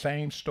you the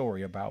same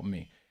story about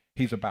me.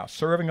 He's about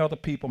serving other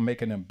people,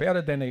 making them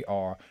better than they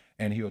are,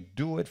 and he'll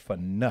do it for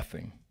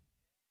nothing.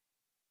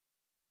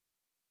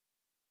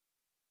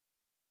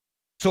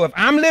 So if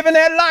I'm living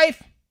that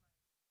life,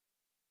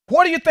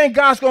 What do you think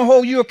God's going to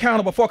hold you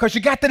accountable for? Because you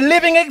got the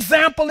living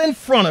example in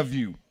front of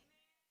you.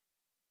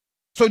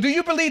 So do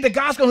you believe that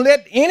God's going to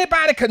let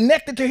anybody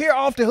connected to here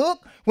off the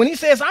hook? When he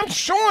says, I'm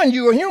showing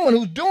you a human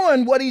who's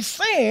doing what he's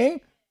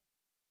saying.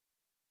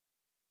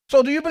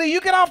 So do you believe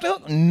you get off the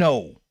hook?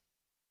 No.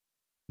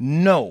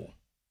 No.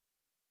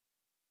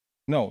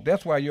 No,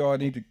 that's why you all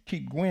need to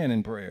keep Gwen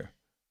in prayer.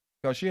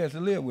 Because she has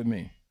to live with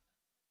me.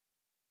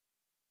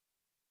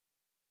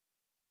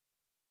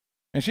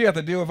 And she has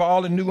to deal with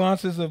all the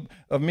nuances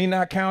of me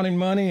not counting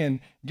money and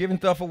giving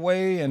stuff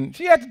away. And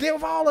she has to deal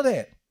with all of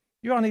that.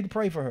 You all need to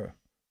pray for her.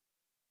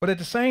 But at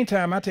the same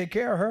time, I take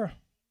care of her.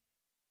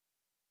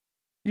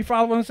 You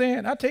follow what I'm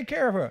saying? I take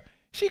care of her.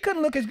 She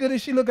couldn't look as good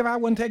as she look if I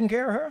wasn't taking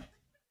care of her.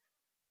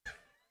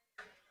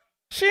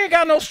 She ain't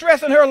got no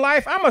stress in her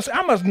life. I'm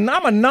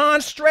a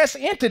non-stress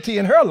entity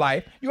in her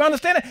life. You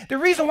understand it? The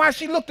reason why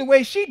she look the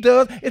way she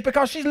does is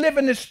because she's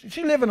living a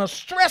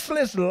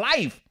stressless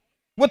life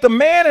with a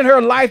man in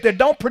her life that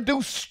don't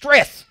produce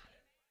stress.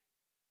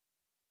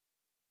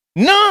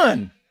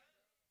 None.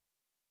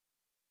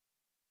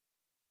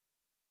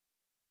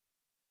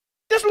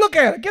 Just look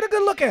at her. Get a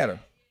good look at her.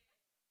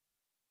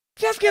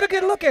 Just get a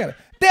good look at her.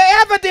 The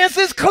evidence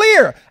is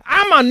clear.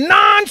 I'm a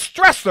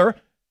non-stressor,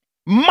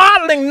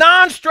 modeling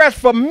non-stress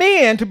for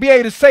men to be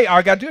able to say, all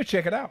I got to do is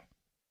check it out.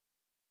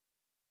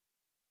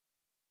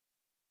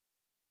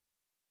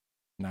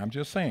 Now, I'm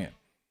just saying.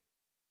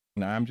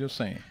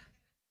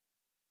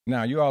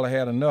 Now, you all have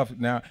had enough.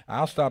 Now,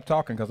 I'll stop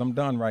talking because I'm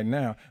done right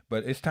now,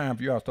 but it's time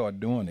for you all to start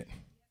doing it.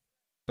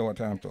 Start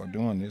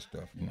doing this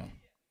stuff, you know.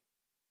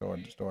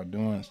 Start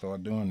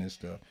doing this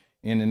stuff.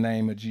 In the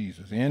name of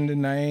Jesus. In the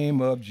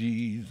name of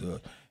Jesus.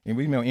 And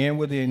we may end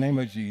with the name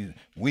of Jesus.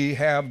 We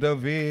have the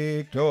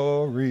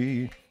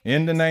victory.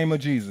 In the name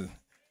of Jesus.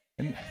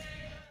 And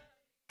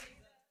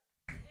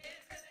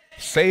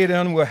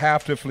Satan will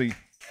have to flee.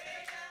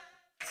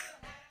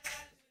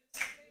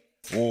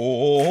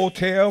 Oh,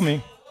 tell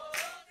me,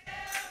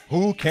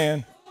 who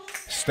can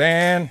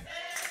stand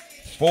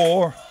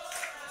for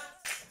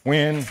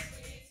when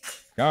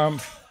come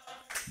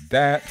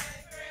that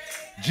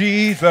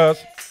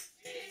Jesus,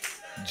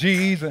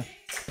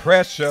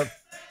 precious,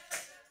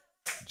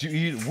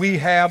 we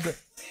have the,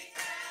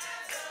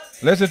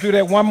 let's just do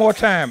that one more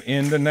time.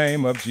 In the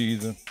name of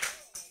Jesus.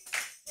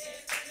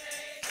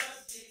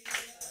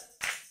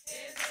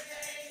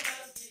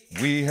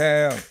 We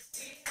have,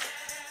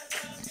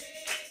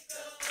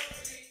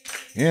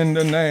 in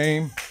the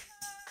name,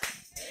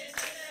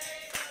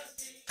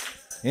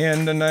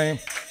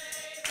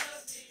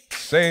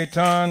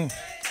 Satan,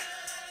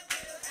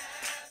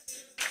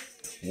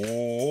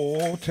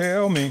 oh,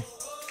 tell me,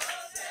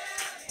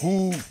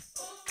 who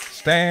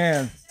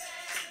stand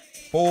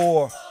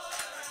for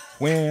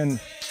when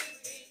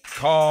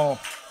call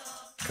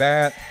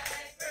that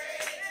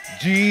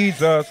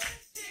Jesus.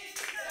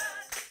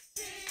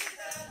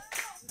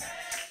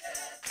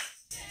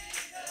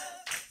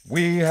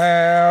 We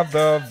have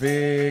the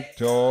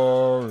victory.